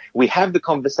is we have the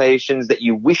conversations that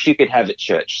you wish you could have at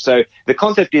church. So the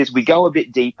concept is we go a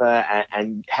bit deeper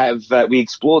and have we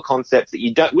explore concepts that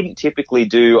you wouldn't typically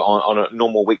do on a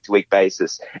normal week-to-week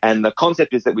basis. And the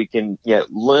concept is that we can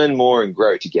learn more and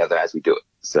grow together as we do it.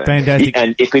 So fantastic.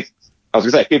 And if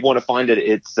people want to find it,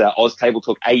 it's Oz Table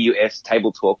Talk,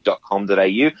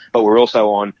 austabletalk.com.au. But we're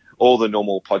also on all the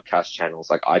normal podcast channels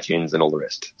like iTunes and all the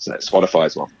rest. So Spotify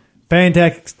as well.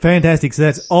 Fantastic. So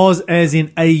that's Oz as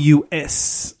in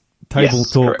AUS, Table yes,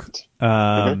 Talk. Correct.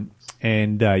 And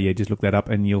just look that up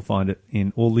and you'll find it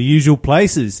in all the usual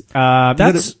places.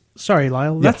 Sorry,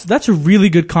 Lyle. Yeah. That's a really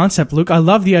good concept, Luke. I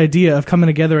love the idea of coming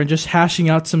together and just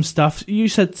hashing out some stuff. You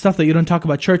said stuff that you don't talk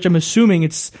about church. I'm assuming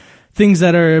it's things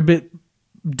that are a bit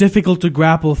difficult to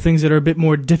grapple, things that are a bit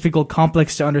more difficult,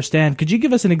 complex to understand. Could you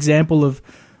give us an example of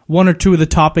one or two of the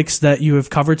topics that you have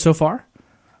covered so far?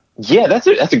 Yeah, that's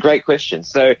a great question.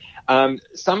 So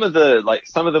some of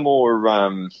the more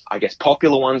I guess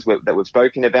popular ones that we've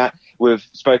spoken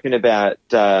about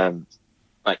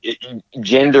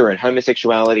gender and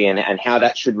homosexuality and how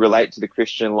that should relate to the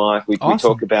Christian life. We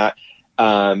talk about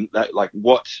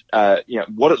what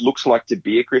it looks like to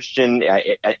be a Christian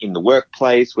in the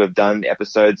workplace. We've done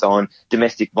episodes on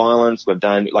domestic violence. We've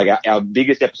done our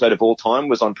biggest episode of all time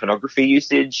was on pornography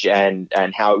usage and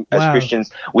how as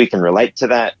Christians we can relate to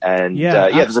that. And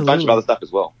there's a bunch of other stuff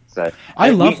as well. So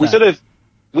I love that.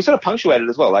 We sort of punctuate it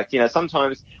as well.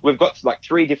 Sometimes we've got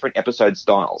 3 different episode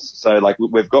styles. So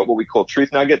we've got what we call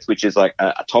truth nuggets, which is a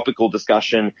topical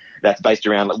discussion that's based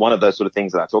around one of those sort of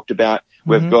things that I talked about.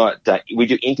 We've got, we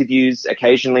do interviews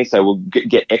occasionally. So we'll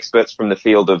get experts from the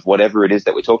field of whatever it is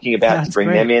that we're talking about to bring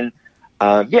them in.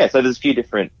 So there's a few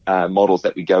different models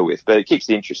that we go with, but it keeps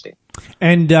it interesting.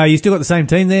 And you still got the same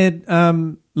team there,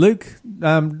 Luke, doing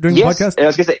the podcast? I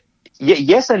was going to say, yeah,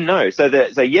 yes and no. So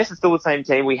yes, it's still the same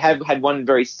team. We have had one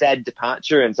very sad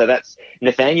departure, and so that's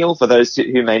Nathaniel. For those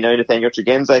who may know Nathaniel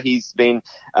Tregenza, he's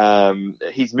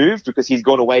moved because he's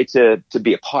gone away to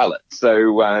be a pilot.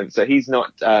 So he's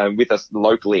not with us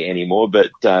locally anymore, but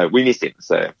we miss him.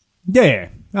 So yeah.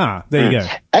 There you go.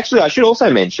 Actually, I should also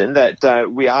mention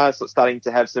that we are starting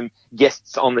to have some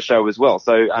guests on the show as well.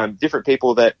 So different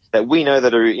people that we know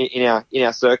that are in our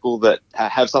circle that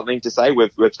have something to say.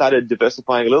 We've started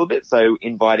diversifying a little bit, so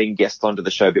inviting guests onto the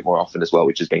show a bit more often as well,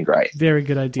 which has been great. Very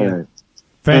good idea.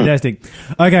 Fantastic.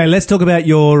 Okay, let's talk about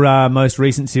your most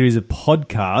recent series of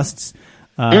podcasts.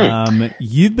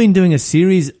 You've been doing a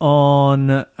series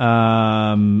on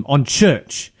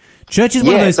church. Church is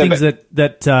one of those things that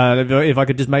if I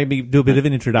could just maybe do a bit of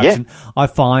an introduction, I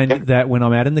find that when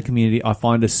I'm out in the community, I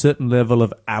find a certain level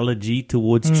of allergy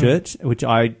towards church, which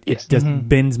it just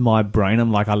bends my brain.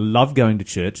 I'm like, I love going to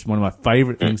church. It's one of my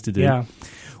favorite things to do. Yeah.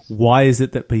 Why is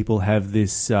it that people have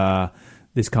this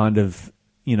kind of,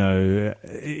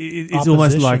 it's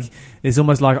almost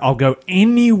like I'll go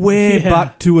anywhere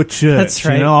but to a church. That's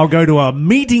right. I'll go to a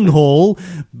meeting hall,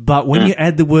 but when you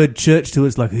add the word church to it,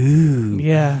 it's like, ooh.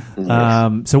 Yeah.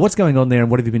 So what's going on there, and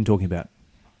what have you been talking about?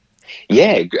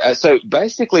 Yeah, so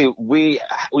basically we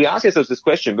ask ourselves this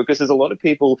question because there's a lot of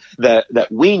people that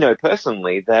we know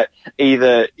personally that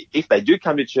either if they do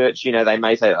come to church, they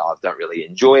may say, I don't really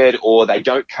enjoy it, or they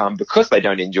don't come because they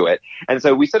don't enjoy it. And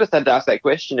so we sort of started to ask that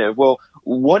question of, well,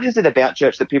 what is it about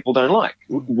church that people don't like?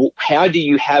 How do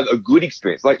you have a good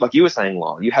experience? Like you were saying,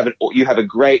 Lyle, you have a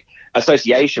great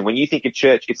association. When you think of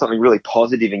church, it's something really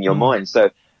positive in your mind.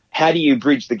 So how do you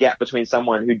bridge the gap between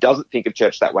someone who doesn't think of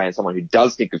church that way and someone who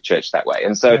does think of church that way?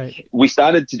 And so we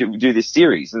started to do this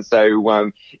series. And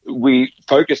so we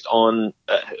focused on,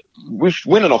 we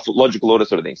went in off logical order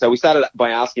sort of thing. So we started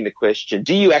by asking the question,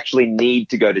 do you actually need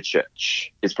to go to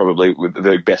church? Is probably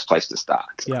the best place to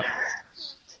start. Yeah.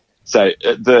 So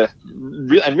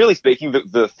really speaking,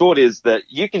 the thought is that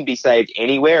you can be saved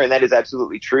anywhere, and that is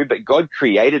absolutely true, but God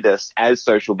created us as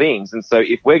social beings. And so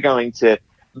if we're going to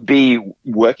be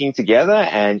working together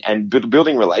and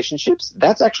building relationships,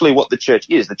 that's actually what the church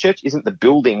is. The church isn't the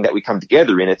building that we come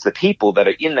together in, it's the people that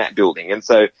are in that building. And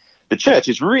so the church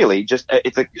is really just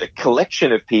it's a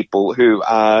collection of people who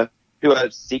are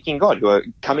seeking God, who are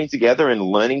coming together and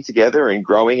learning together and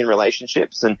growing in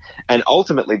relationships. And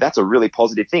ultimately, that's a really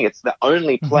positive thing. It's the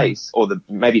only place, or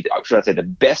should I say the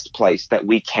best place that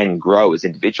we can grow as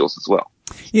individuals as well.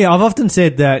 Yeah, I've often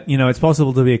said that, it's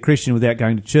possible to be a Christian without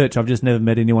going to church. I've just never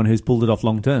met anyone who's pulled it off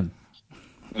long term.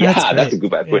 Yeah, that's a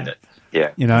good way of putting it.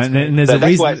 Yeah. And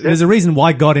there's a reason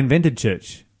why God invented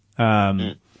church.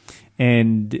 And,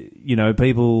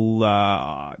 people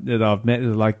that I've met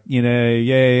are like,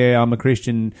 I'm a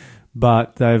Christian,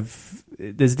 but there's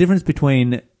a difference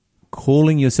between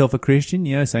calling yourself a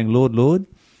Christian, saying, Lord, Lord,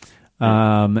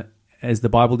 as the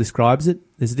Bible describes it.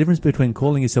 There's a difference between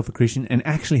calling yourself a Christian and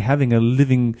actually having a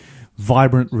living,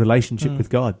 vibrant relationship with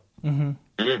God.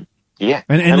 Mm-hmm. Yeah.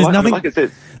 And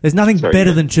there's nothing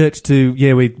better than church to,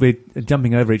 we're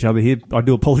jumping over each other here. I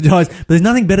do apologize. But there's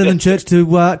nothing better than church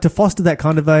to foster that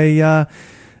kind of a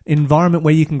environment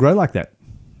where you can grow like that.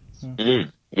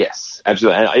 Yes,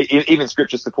 absolutely. And even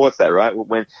Scripture supports that, right?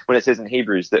 When it says in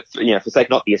Hebrews that, forsake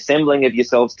not the assembling of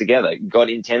yourselves together, God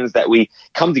intends that we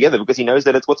come together because he knows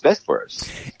that it's what's best for us.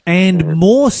 And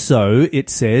more so, it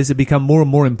says, it become more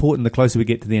and more important the closer we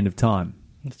get to the end of time.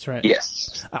 That's right.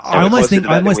 Yes. I almost think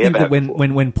that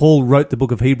when Paul wrote the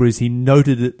book of Hebrews, he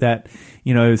noted that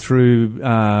through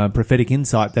prophetic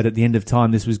insight, that at the end of time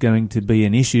this was going to be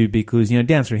an issue because,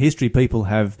 down through history, people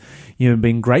have,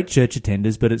 been great church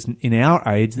attenders, but it's in our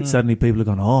age that suddenly people have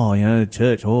gone,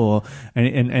 church,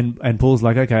 and Paul's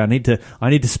like, okay, I need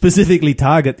to specifically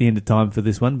target the end of time for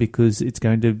this one because it's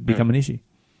going to become an issue.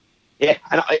 Yeah,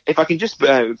 and if I can just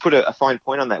put a fine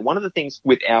point on that, one of the things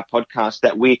with our podcast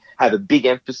that we have a big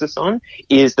emphasis on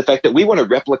is the fact that we want to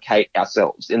replicate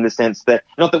ourselves in the sense that,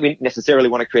 not that we necessarily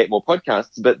want to create more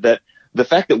podcasts, but that the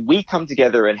fact that we come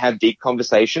together and have deep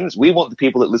conversations, we want the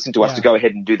people that listen to us to go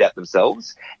ahead and do that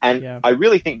themselves. And I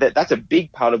really think that that's a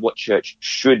big part of what church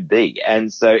should be.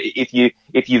 And so if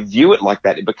you view it like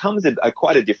that, it becomes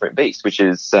quite a different beast, which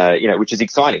is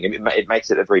exciting. It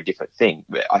makes it a very different thing.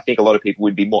 I think a lot of people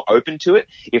would be more open to it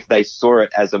if they saw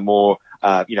it as a more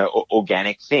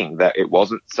organic thing, that it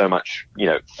wasn't so much,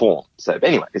 form. So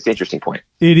anyway, it's an interesting point.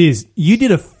 It is. You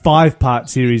did a 5-part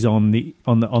series on the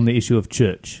issue of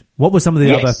church. What were some of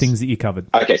the other things that you covered?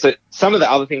 Okay, so some of the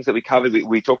other things that we covered,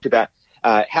 we talked about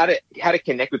how to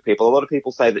connect with people. A lot of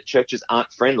people say that churches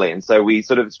aren't friendly, and so we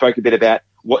sort of spoke a bit about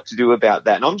what to do about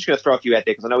that. And I'm just going to throw a few out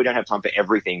there because I know we don't have time for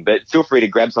everything, but feel free to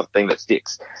grab something that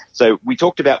sticks. So we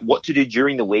talked about what to do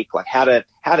during the week, like how to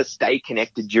stay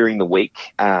connected during the week.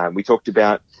 We talked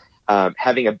about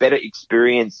having a better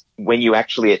experience when you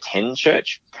actually attend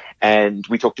church, and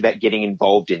we talked about getting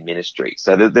involved in ministry.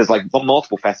 So there's like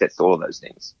multiple facets to all of those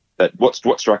things. But what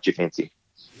struck your fancy?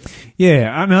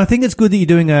 Yeah, I mean, I think it's good that you're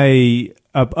doing a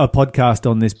podcast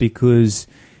on this because,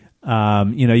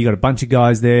 you got a bunch of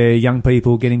guys there, young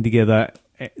people getting together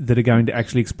that are going to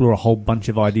actually explore a whole bunch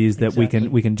of ideas that we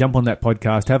can jump on that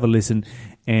podcast, have a listen,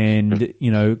 and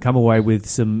come away with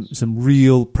some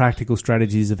real practical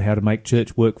strategies of how to make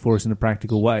church work for us in a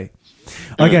practical way.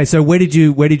 Okay, so where did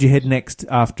you head next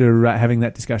after having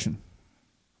that discussion?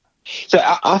 So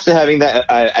after having that,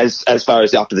 as far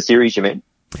as after the series, you mean?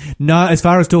 No, as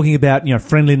far as talking about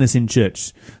friendliness in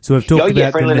church. So we've talked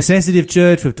about the necessity of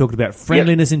church. We've talked about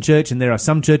friendliness in church, and there are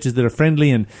some churches that are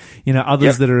friendly, and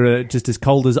others that are just as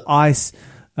cold as ice.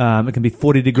 It can be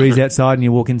 40 degrees outside, and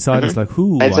you walk inside, it's like,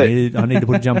 I need to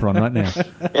put a jumper on right now.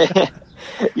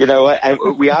 You know what?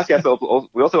 And we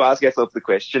also ask ourselves the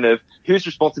question of whose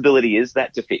responsibility is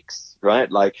that to fix,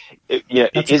 right? Like,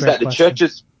 is that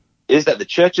the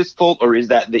church's fault, or is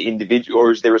that the individual,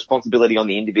 or is there responsibility on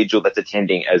the individual that's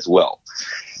attending as well?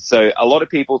 So a lot of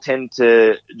people tend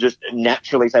to just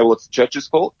naturally say, well, it's the church's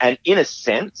fault. And in a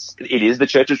sense, it is the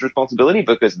church's responsibility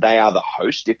because they are the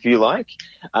host, if you like.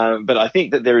 But I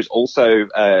think that there is also,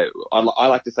 I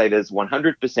like to say there's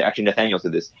 100%, actually Nathaniel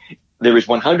said this, there is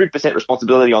 100%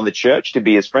 responsibility on the church to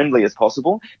be as friendly as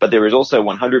possible, but there is also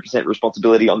 100%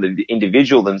 responsibility on the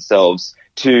individual themselves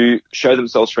to show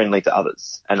themselves friendly to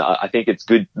others. And I think it's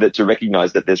good to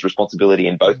recognize that there's responsibility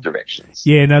in both directions.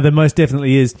 Yeah, no, there most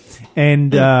definitely is.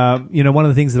 And, one of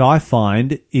the things that I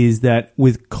find is that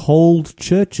with cold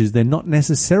churches, they're not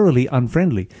necessarily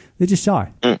unfriendly. They're just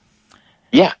shy. Mm.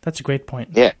 Yeah. That's a great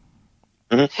point. Yeah.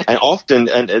 Mm-hmm. And often,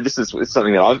 and this is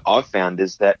something that I've found,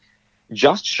 is that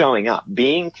just showing up,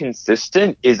 being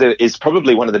consistent is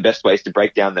probably one of the best ways to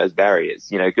break down those barriers,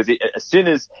 because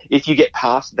if you get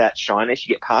past that shyness,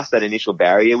 you get past that initial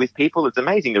barrier with people, it's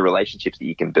amazing the relationships that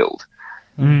you can build.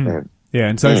 Mm. Yeah,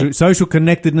 and social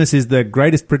connectedness is the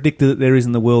greatest predictor that there is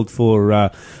in the world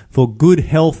for good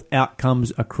health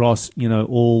outcomes across,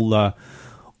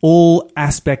 all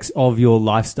aspects of your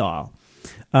lifestyle.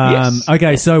 Yes.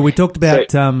 Okay, so we talked about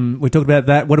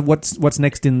that. What's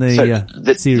next in the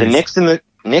series? The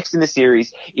next in the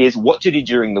series is what to do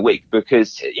during the week,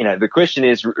 because the question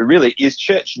is really, is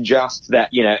church just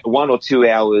that 1 or 2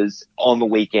 hours on the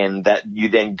weekend that you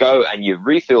then go and you've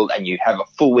refilled and you have a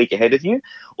full week ahead of you,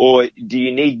 or do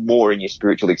you need more in your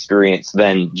spiritual experience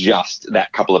than just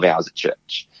that couple of hours at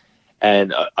church?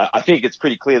 And I think it's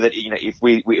pretty clear that if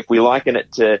we liken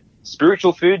it to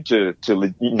spiritual food to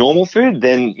normal food,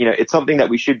 then it's something that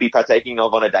we should be partaking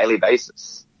of on a daily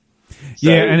basis.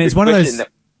 So and it's one of those.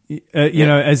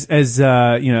 As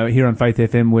here on Faith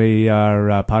FM, we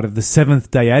are part of the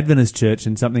Seventh-day Adventist Church,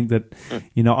 and something that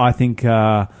I think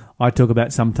I talk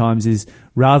about sometimes is,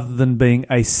 rather than being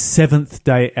a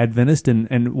Seventh-day Adventist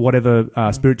and whatever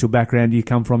spiritual background you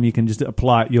come from, you can just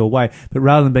apply it your way. But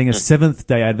rather than being a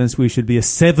Seventh-day Adventist, we should be a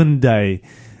 7-day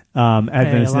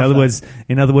Adventist.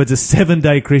 In other words, a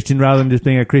 7-day Christian, rather than just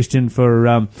being a Christian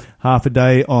for half a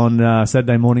day on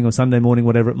Saturday morning or Sunday morning,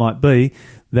 whatever it might be.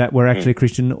 That we're actually a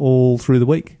Christian all through the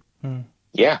week.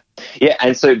 Yeah.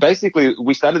 And so basically,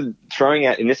 we started throwing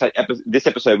out in this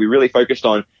episode, we really focused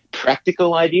on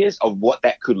practical ideas of what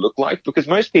that could look like. Because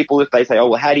most people, if they say, "Oh,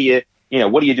 well, how do you,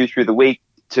 what do you do through the week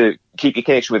to keep your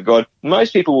connection with God?"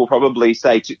 Most people will probably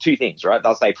say two things, right?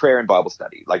 They'll say prayer and Bible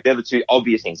study. Like, they're the two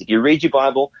obvious things. If you read your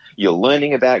Bible, you're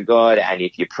learning about God, and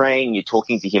if you're praying, you're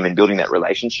talking to Him and building that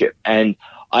relationship. And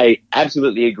I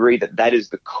absolutely agree that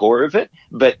is the core of it,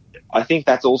 but I think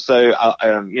that's also,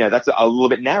 that's a little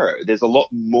bit narrow. There's a lot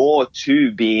more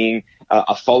to being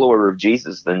a follower of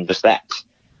Jesus than just that.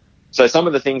 So some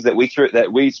of the things that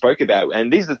we spoke about,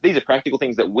 and these are practical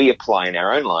things that we apply in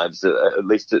our own lives, at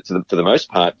least for the most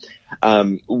part.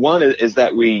 One is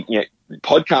that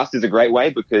podcast is a great way,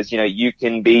 because you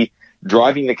can be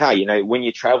driving the car, when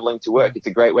you're traveling to work, it's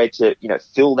a great way to,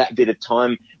 fill that bit of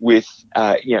time with,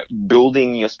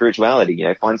 building your spirituality,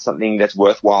 find something that's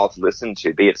worthwhile to listen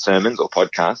to, be it sermons or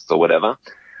podcasts or whatever.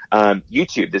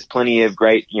 YouTube, there's plenty of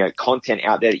great, content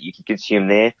out there that you can consume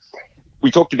there.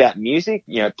 We talked about music,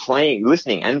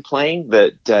 listening and playing,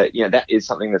 that is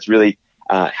something that's really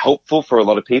helpful for a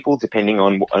lot of people, depending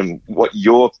on what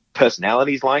your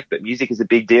personality is like. But music is a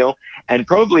big deal, and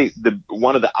probably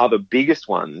one of the other biggest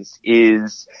ones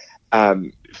is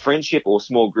friendship or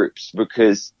small groups.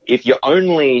 Because if your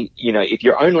only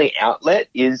outlet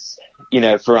is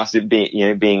for us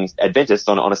being Adventists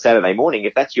on a Saturday morning,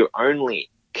 if that's your only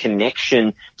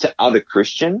connection to other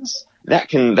Christians, that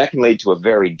can lead to a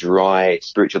very dry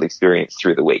spiritual experience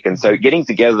through the week. And so getting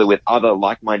together with other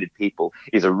like-minded people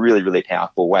is a really, really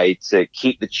powerful way to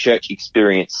keep the church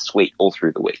experience sweet all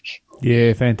through the week.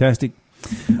 Yeah, fantastic.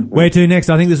 Where to next?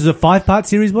 I think this is a 5-part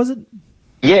series, was it?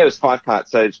 Yeah, it was 5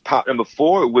 parts. So part number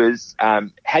 4 was how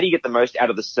do you get the most out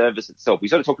of the service itself? We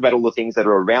sort of talked about all the things that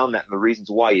are around that and the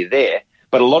reasons why you're there.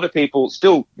 But a lot of people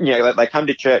still, they come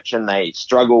to church and they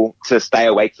struggle to stay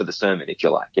awake for the sermon, if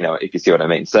you like, if you see what I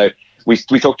mean. So we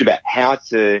talked about how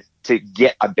to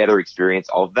get a better experience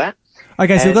of that.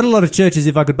 Okay, so we've got a lot of churches,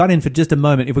 if I could butt in for just a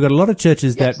moment, if we've got a lot of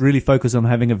churches that really focus on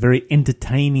having a very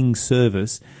entertaining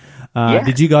service,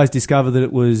 did you guys discover that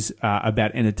it was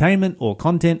about entertainment or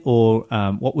content, or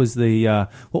what were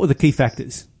the key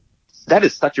factors? That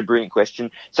is such a brilliant question.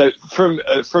 So from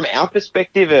our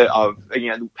perspective of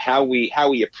how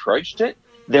we approached it,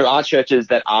 there are churches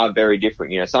that are very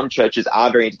different. Some churches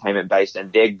are very entertainment based,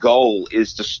 and their goal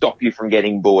is to stop you from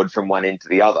getting bored from one end to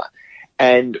the other.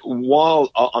 And while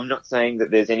I'm not saying that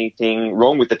there's anything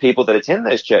wrong with the people that attend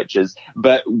those churches,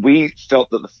 but we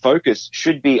felt that the focus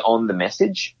should be on the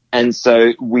message. And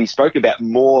so we spoke about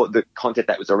more the content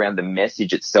that was around the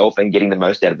message itself and getting the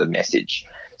most out of the message.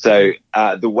 So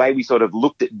the way we sort of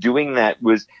looked at doing that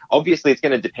was, obviously it's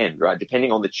going to depend, right?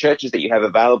 Depending on the churches that you have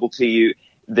available to you,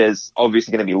 there's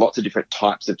obviously going to be lots of different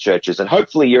types of churches. And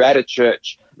hopefully you're at a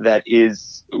church that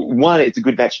is, one, it's a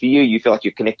good match for you. You feel like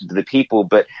you're connected to the people,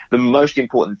 but the most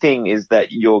important thing is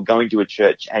that you're going to a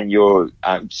church and you're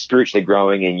spiritually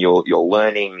growing and you're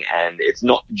learning, and it's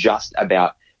not just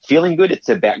about feeling good, it's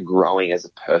about growing as a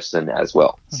person as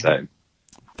well. So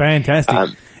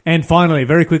fantastic. And finally,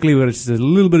 very quickly, we've got just a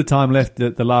little bit of time left,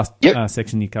 the last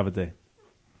section you covered there.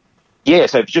 Yeah,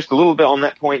 so just a little bit on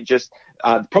that point, just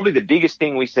probably the biggest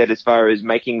thing we said as far as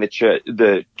making the church,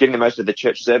 getting the most of the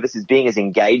church service is being as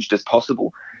engaged as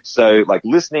possible. So like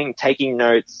listening, taking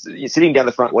notes, sitting down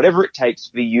the front, whatever it takes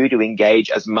for you to engage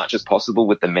as much as possible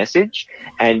with the message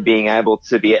and being able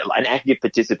to be an active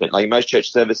participant. Like in most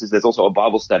church services, there's also a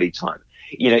Bible study time.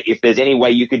 You know, if there's any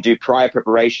way you could do prior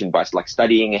preparation by like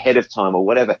studying ahead of time or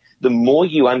whatever, the more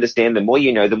you understand, the more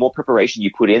you know, the more preparation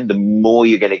you put in, the more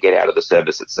you're going to get out of the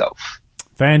service itself.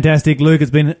 Fantastic, Luke.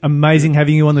 It's been amazing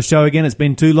having you on the show again. It's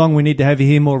been too long. We need to have you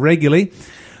here more regularly.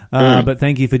 But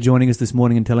thank you for joining us this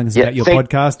morning and telling us about your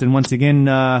podcast. And once again,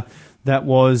 that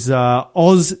was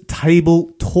Oz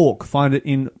Table Talk. Find it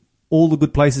in all the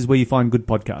good places where you find good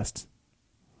podcasts.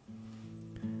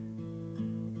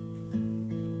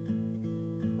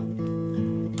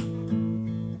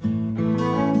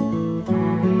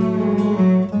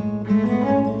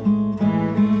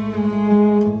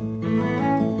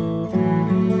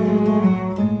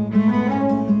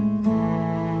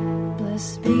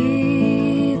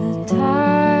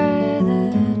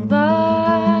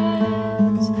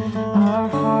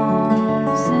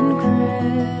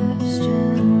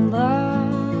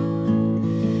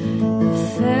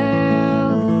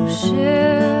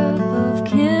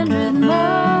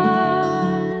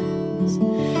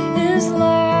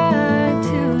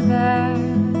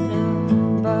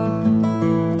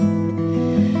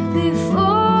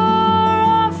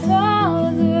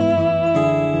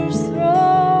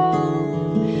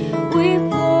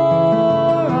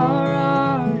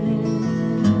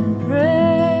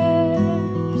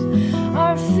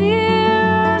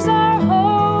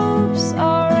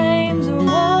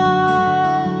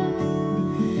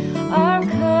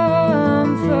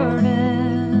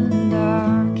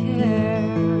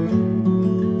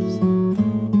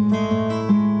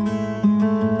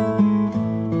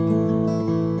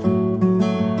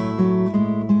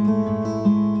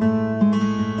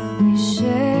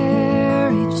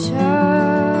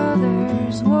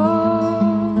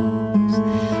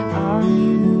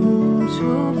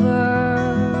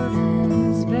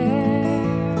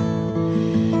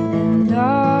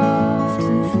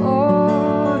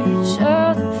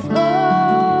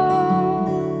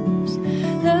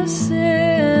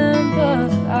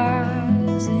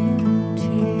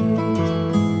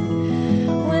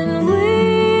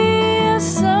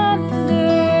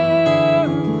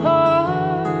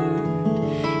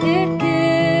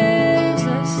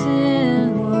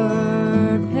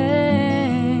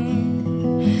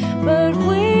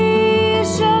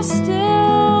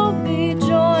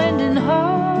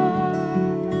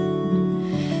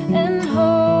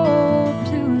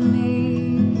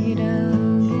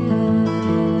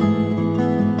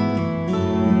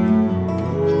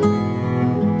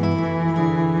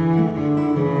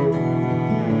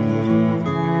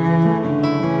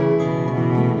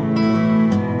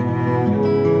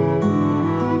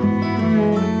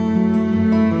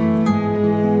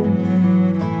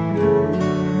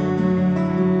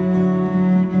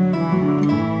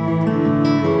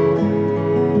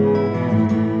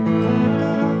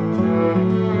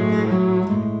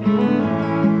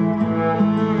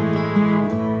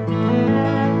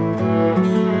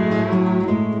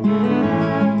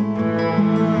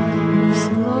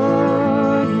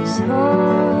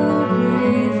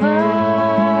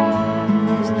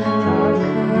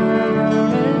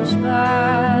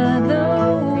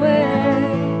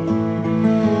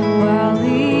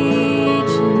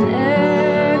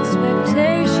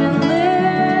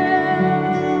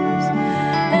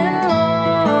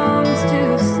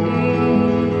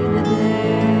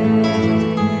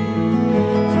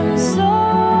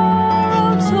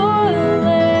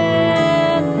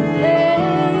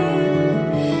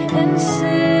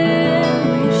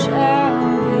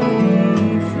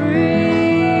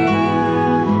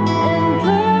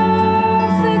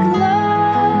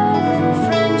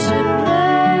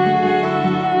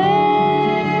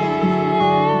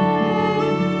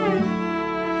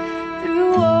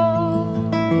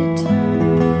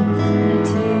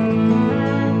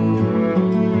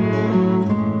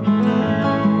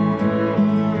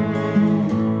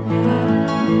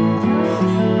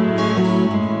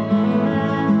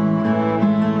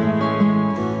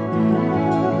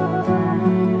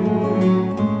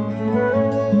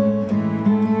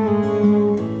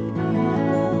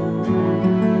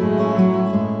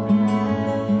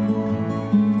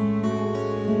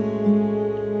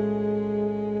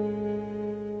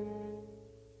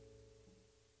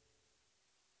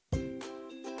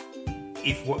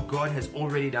 if what God has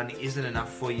already done isn't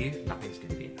enough for you, nothing's going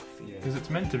to be enough for you. Because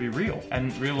it's meant to be real,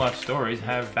 and real life stories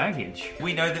have baggage.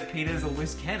 We know that Peter's a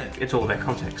loose cannon. It's all about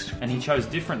context. And he chose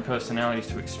different personalities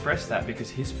to express that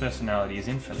because his personality is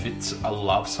infinite. If it's a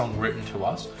love song written to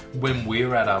us, when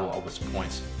we're at our lowest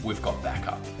points, we've got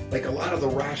backup. Like a lot of the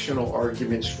rational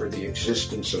arguments for the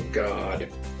existence of God,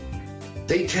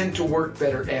 they tend to work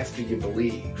better after you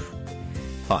believe.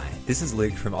 Hi, this is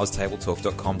Luke from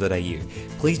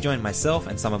oztabletalk.com.au. Please join myself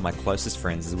and some of my closest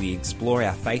friends as we explore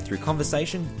our faith through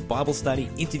conversation, Bible study,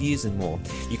 interviews and more.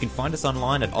 You can find us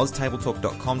online at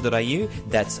oztabletalk.com.au.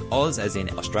 That's Oz as in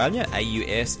Australia,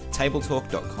 AUS,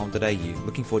 tabletalk.com.au.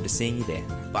 Looking forward to seeing you there.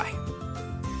 Bye.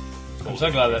 I'm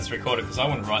so glad that's recorded because I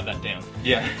want to write that down.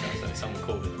 Yeah. So someone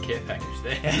called it a care package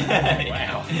there.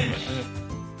 Wow.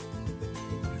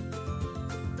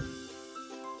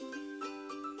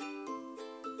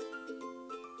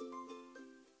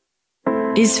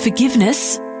 Is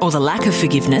forgiveness, or the lack of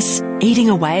forgiveness, eating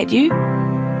away at you?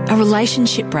 A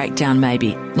relationship breakdown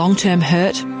maybe, long-term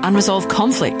hurt, unresolved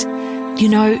conflict. You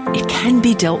know, it can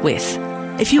be dealt with.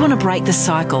 If you want to break the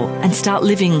cycle and start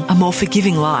living a more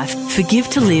forgiving life, Forgive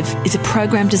to Live is a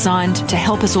program designed to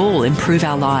help us all improve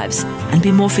our lives and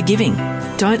be more forgiving.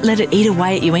 Don't let it eat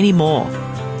away at you anymore.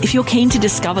 If you're keen to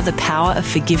discover the power of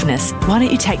forgiveness, why don't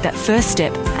you take that first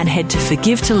step and head to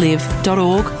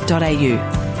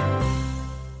forgivetolive.org.au.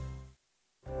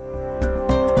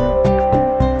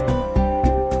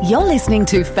 You're listening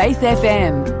to Faith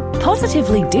FM,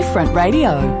 positively different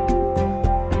radio.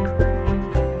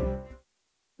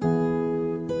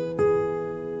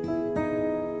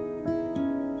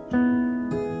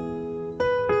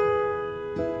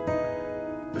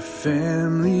 A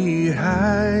family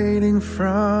hiding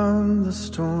from the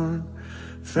storm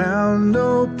found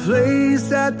no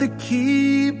place at the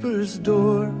keeper's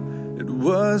door. It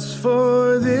was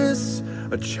for this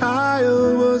a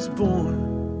child was born,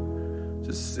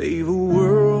 to save a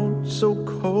world so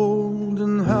cold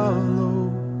and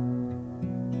hollow.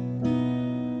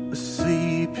 A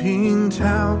sleeping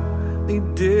town they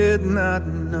did not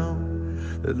know,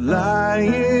 that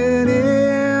lying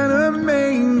in a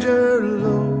manger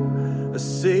low, a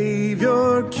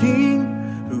Savior King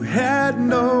who had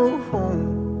no home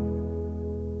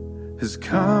has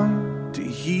come to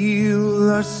heal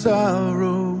our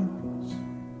sorrows.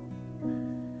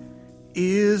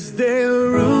 Is there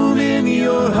room in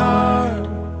your heart?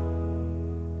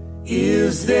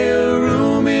 Is there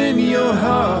room in your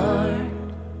heart?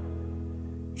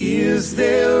 Is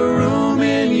there room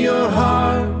in your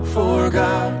heart for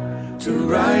God to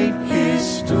write His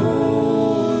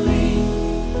story?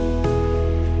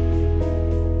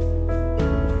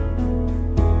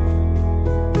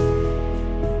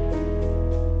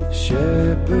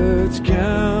 Shepherds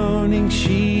counting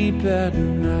sheep at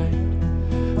night,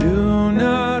 do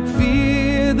not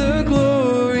fear the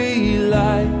glory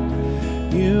light.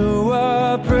 You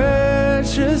are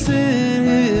precious in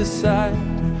His sight.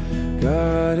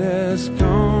 God has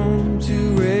come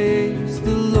to raise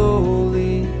the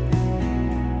lowly.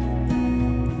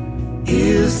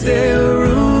 Is there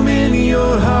room in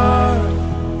your heart?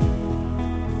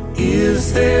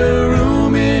 Is there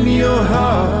room in your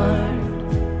heart?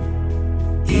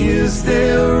 Is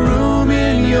there room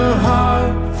in your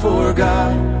heart for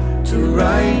God to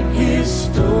write His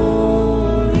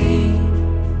story?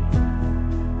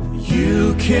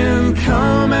 You can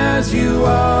come as you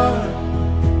are,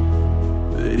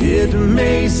 but it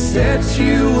may set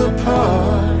you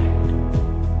apart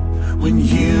when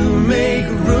you make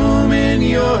room in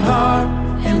your heart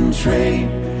and trade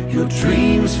your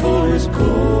dreams for His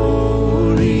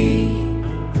glory.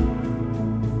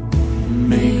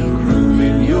 Make room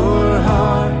in your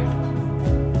heart.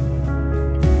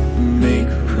 Make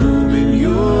room in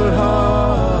your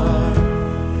heart.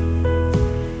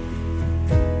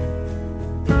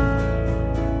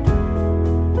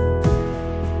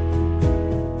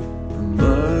 The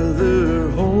mother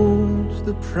holds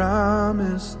the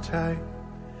promise tight.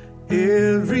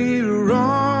 Every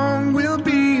wrong will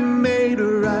be made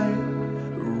right.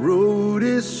 The road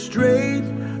is straight,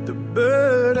 the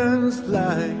burden's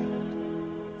light.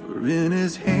 For in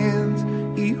His hands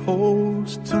He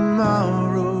holds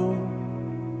tomorrow.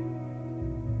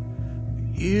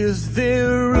 Is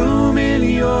there room in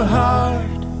your heart?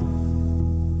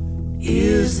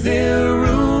 Is there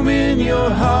room in your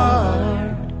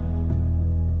heart?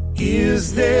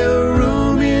 Is there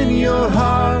room in your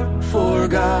heart for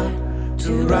God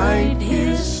to write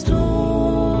His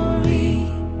story?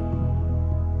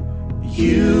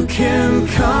 You can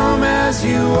come as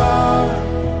you are,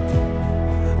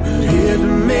 but it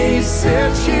may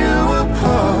set you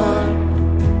apart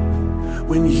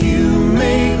When you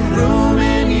make room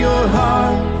in your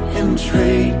heart and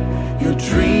trade your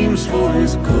dreams for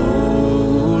his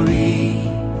gold.